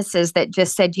my witnesses that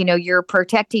just said, you're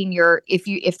protecting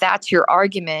if that's your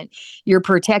argument, you're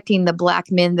protecting the black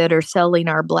men that are selling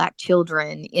our black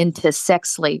children into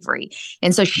sex slavery.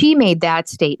 And so she made that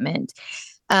statement.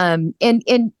 And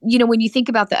when you think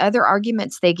about the other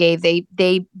arguments they gave,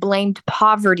 they blamed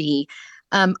poverty.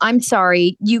 I'm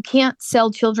sorry, you can't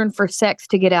sell children for sex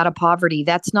to get out of poverty.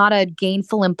 That's not a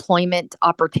gainful employment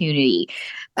opportunity.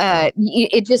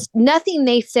 Nothing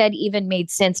they said even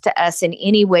made sense to us in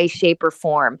any way, shape, or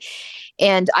form.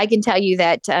 And I can tell you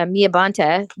that Mia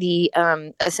Bonta, the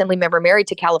assembly member married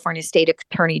to California State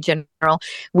Attorney General,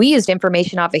 we used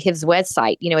information off of his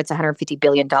website. It's a $150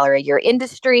 billion a year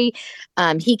industry.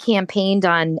 He campaigned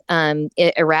on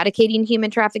eradicating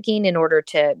human trafficking in order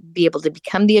to be able to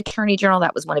become the Attorney General.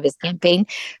 That was one of his campaign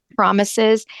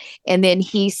promises. And then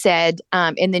he said,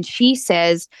 and then she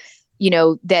says,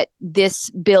 that this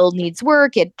bill needs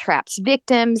work. It traps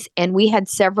victims. And we had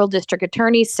several district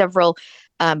attorneys, several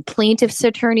plaintiffs'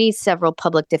 attorneys, several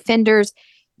public defenders.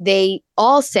 They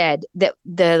all said that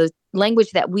the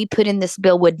language that we put in this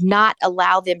bill would not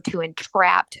allow them to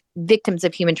entrap victims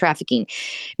of human trafficking,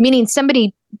 meaning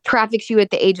somebody traffics you at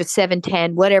the age of 7,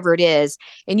 10, whatever it is,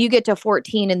 and you get to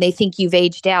 14 and they think you've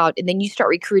aged out, and then you start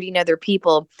recruiting other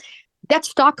people. That's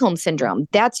Stockholm syndrome.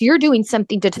 You're doing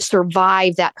something to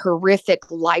survive that horrific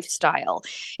lifestyle.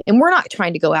 And we're not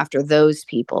trying to go after those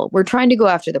people. We're trying to go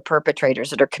after the perpetrators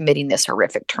that are committing this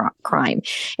horrific crime.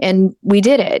 And we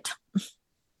did it.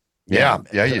 Yeah,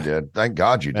 you did. Thank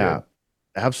God you did. Yeah,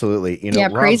 absolutely.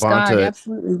 Praise God.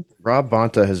 Absolutely. Rob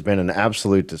Bonta has been an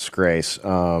absolute disgrace.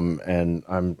 And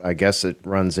I guess it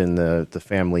runs in the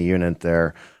family unit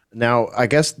there. Now, I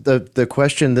guess the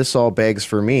question this all begs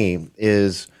for me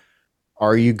is,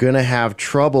 are you going to have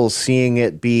trouble seeing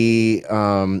it be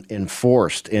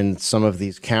enforced in some of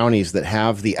these counties that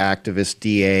have the activist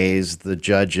DAs, the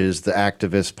judges, the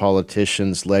activist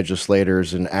politicians,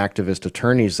 legislators, and activist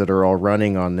attorneys that are all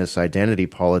running on this identity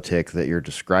politic that you're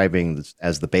describing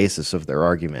as the basis of their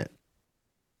argument?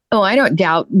 Oh, I don't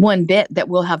doubt one bit that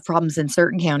we'll have problems in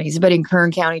certain counties, but in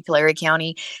Kern County, Tulare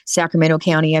County, Sacramento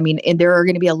County, and there are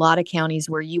going to be a lot of counties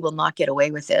where you will not get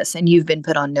away with this, and you've been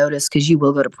put on notice because you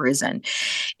will go to prison.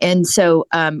 And so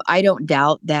I don't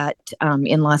doubt that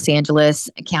in Los Angeles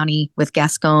County with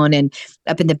Gascon and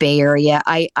up in the Bay Area,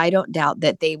 I don't doubt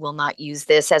that they will not use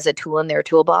this as a tool in their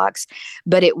toolbox,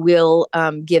 but it will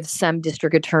give some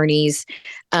district attorneys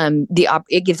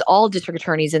it gives all district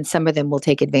attorneys, and some of them will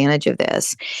take advantage of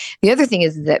this. The other thing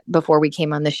is that before we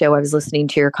came on the show, I was listening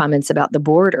to your comments about the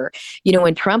border.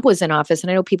 When Trump was in office,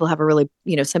 and I know people have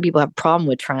some people have a problem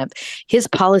with Trump, his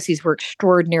policies were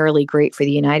extraordinarily great for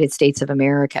the United States of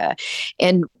America.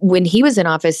 And when he was in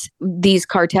office, these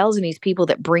cartels and these people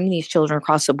that bring these children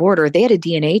across the border, they had a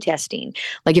DNA testing.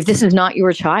 Like, if this is not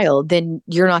your child, then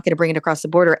you're not going to bring it across the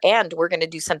border, and we're going to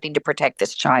do something to protect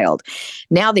this child.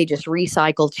 Now they just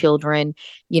recycle children.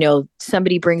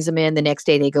 Somebody brings them in, the next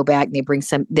day they go back and they bring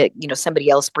somebody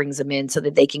else brings them in so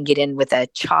that they can get in with a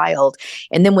child.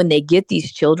 And then when they get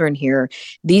these children here,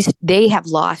 they have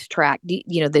lost track.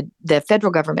 The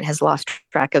federal government has lost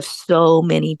track of so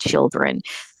many children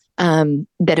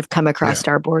that have come across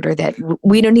our border that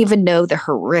we don't even know the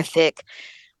horrific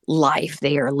life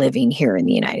they are living here in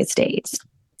the United States.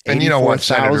 And you know what,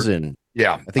 Senator? 84,000.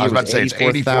 Yeah, I was about to say it's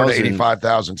 84 to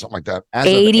 85,000, something like that.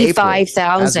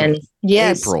 85,000.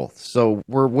 Yes. April. So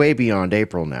we're way beyond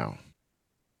April now.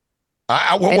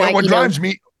 What drives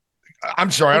me,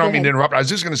 I'm sorry, I don't mean to interrupt. I was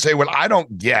just going to say what I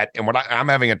don't get, and what I'm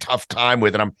having a tough time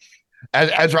with, and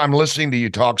as I'm listening to you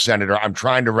talk, Senator, I'm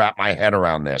trying to wrap my head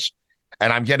around this,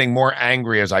 and I'm getting more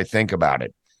angry as I think about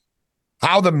it.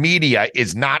 How the media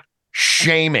is not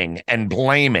shaming and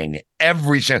blaming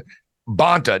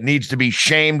Bonta needs to be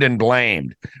shamed and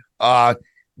blamed.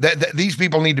 These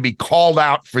people need to be called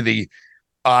out for the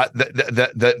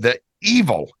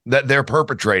evil that they're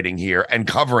perpetrating here and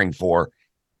covering for.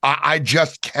 I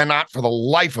just cannot for the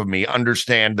life of me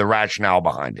understand the rationale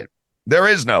behind it. There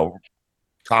is no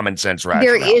common sense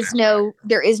rationale.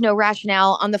 There is no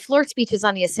rationale. On the floor speeches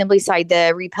on the assembly side,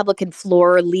 the Republican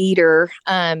floor leader,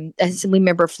 Assembly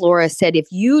Member Flora, said, if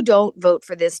you don't vote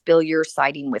for this bill, you're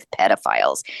siding with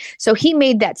pedophiles. So he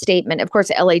made that statement. Of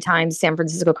course, LA Times, San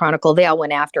Francisco Chronicle, they all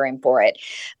went after him for it.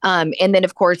 And then,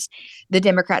 of course, the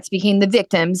Democrats became the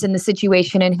victims in the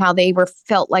situation and how they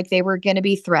felt like they were going to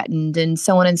be threatened and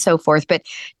so on and so forth. But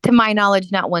to my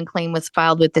knowledge, not one claim was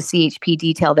filed with the CHP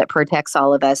detail that protects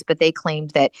all of us, but they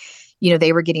claimed that,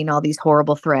 they were getting all these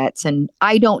horrible threats. And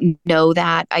I don't know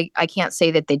that. I can't say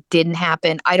that they didn't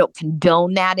happen. I don't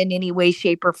condone that in any way,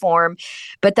 shape, or form.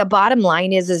 But the bottom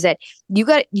line is that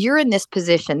you're in this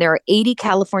position. There are 80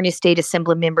 California State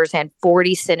Assembly members and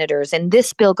 40 senators. And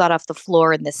this bill got off the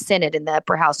floor in the Senate in the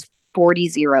upper house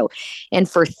 40-0. And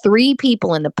for 3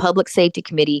 people in the Public Safety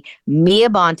Committee, Mia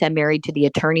Bonta, married to the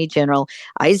Attorney General,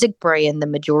 Isaac Bryan, the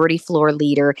Majority Floor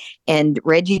Leader, and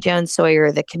Reggie Jones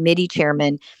Sawyer, the committee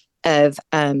chairman of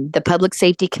the Public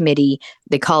Safety Committee,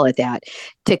 they call it that,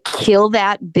 to kill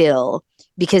that bill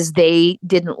because they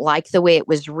didn't like the way it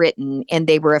was written and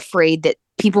they were afraid that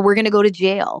people were going to go to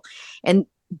jail. And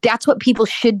that's what people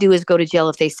should do, is go to jail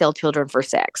if they sell children for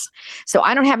sex. So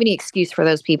I don't have any excuse for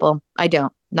those people. I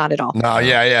don't, not at all. No,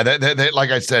 yeah. They,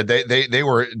 like I said, they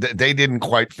didn't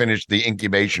quite finish the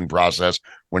incubation process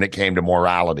when it came to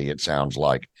morality. It sounds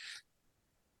like.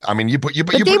 I mean, they were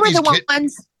the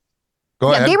ones.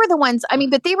 Go ahead. They were the ones,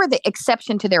 but they were the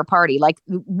exception to their party. Like,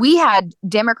 we had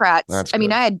Democrats. That's I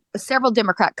had several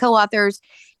Democrat co-authors,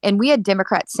 and we had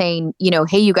Democrats saying,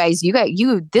 hey, you guys,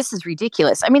 this is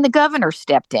ridiculous. The governor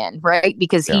stepped in, right?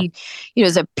 Because he,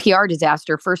 is a PR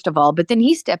disaster, first of all, but then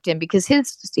he stepped in because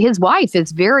his wife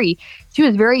was very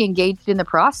engaged in the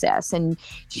process, and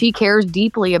she cares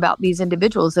deeply about these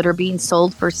individuals that are being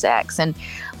sold for sex. And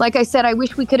like I said, I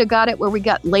wish we could have got it where we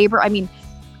got labor.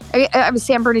 I have a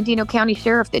San Bernardino County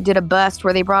sheriff that did a bust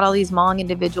where they brought all these Hmong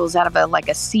individuals out of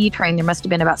a C train. There must have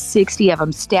been about 60 of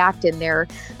them stacked in there,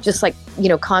 just like,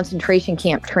 concentration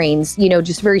camp trains,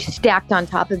 just very stacked on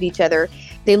top of each other.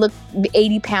 They looked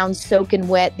 80 pounds soaking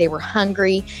wet. They were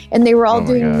hungry, and they were all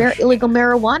doing illegal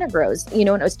marijuana grows, and it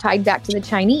was tied back to the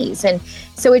Chinese. And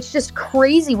so it's just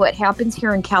crazy what happens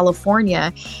here in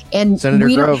California. And Senator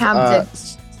we Grove, don't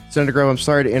have Senator Grove, I'm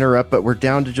sorry to interrupt, but we're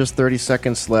down to just 30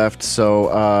 seconds left. So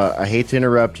I hate to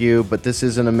interrupt you, but this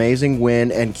is an amazing win,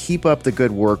 and keep up the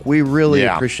good work. We really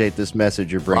appreciate this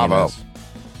message you're bringing us.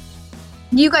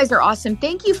 You guys are awesome.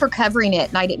 Thank you for covering it.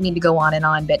 And I didn't mean to go on and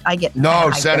on, but I get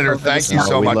no, Senator. Thank you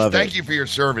so much. Thank you for your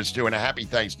service too, and a happy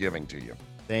Thanksgiving to you.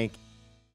 Thank you.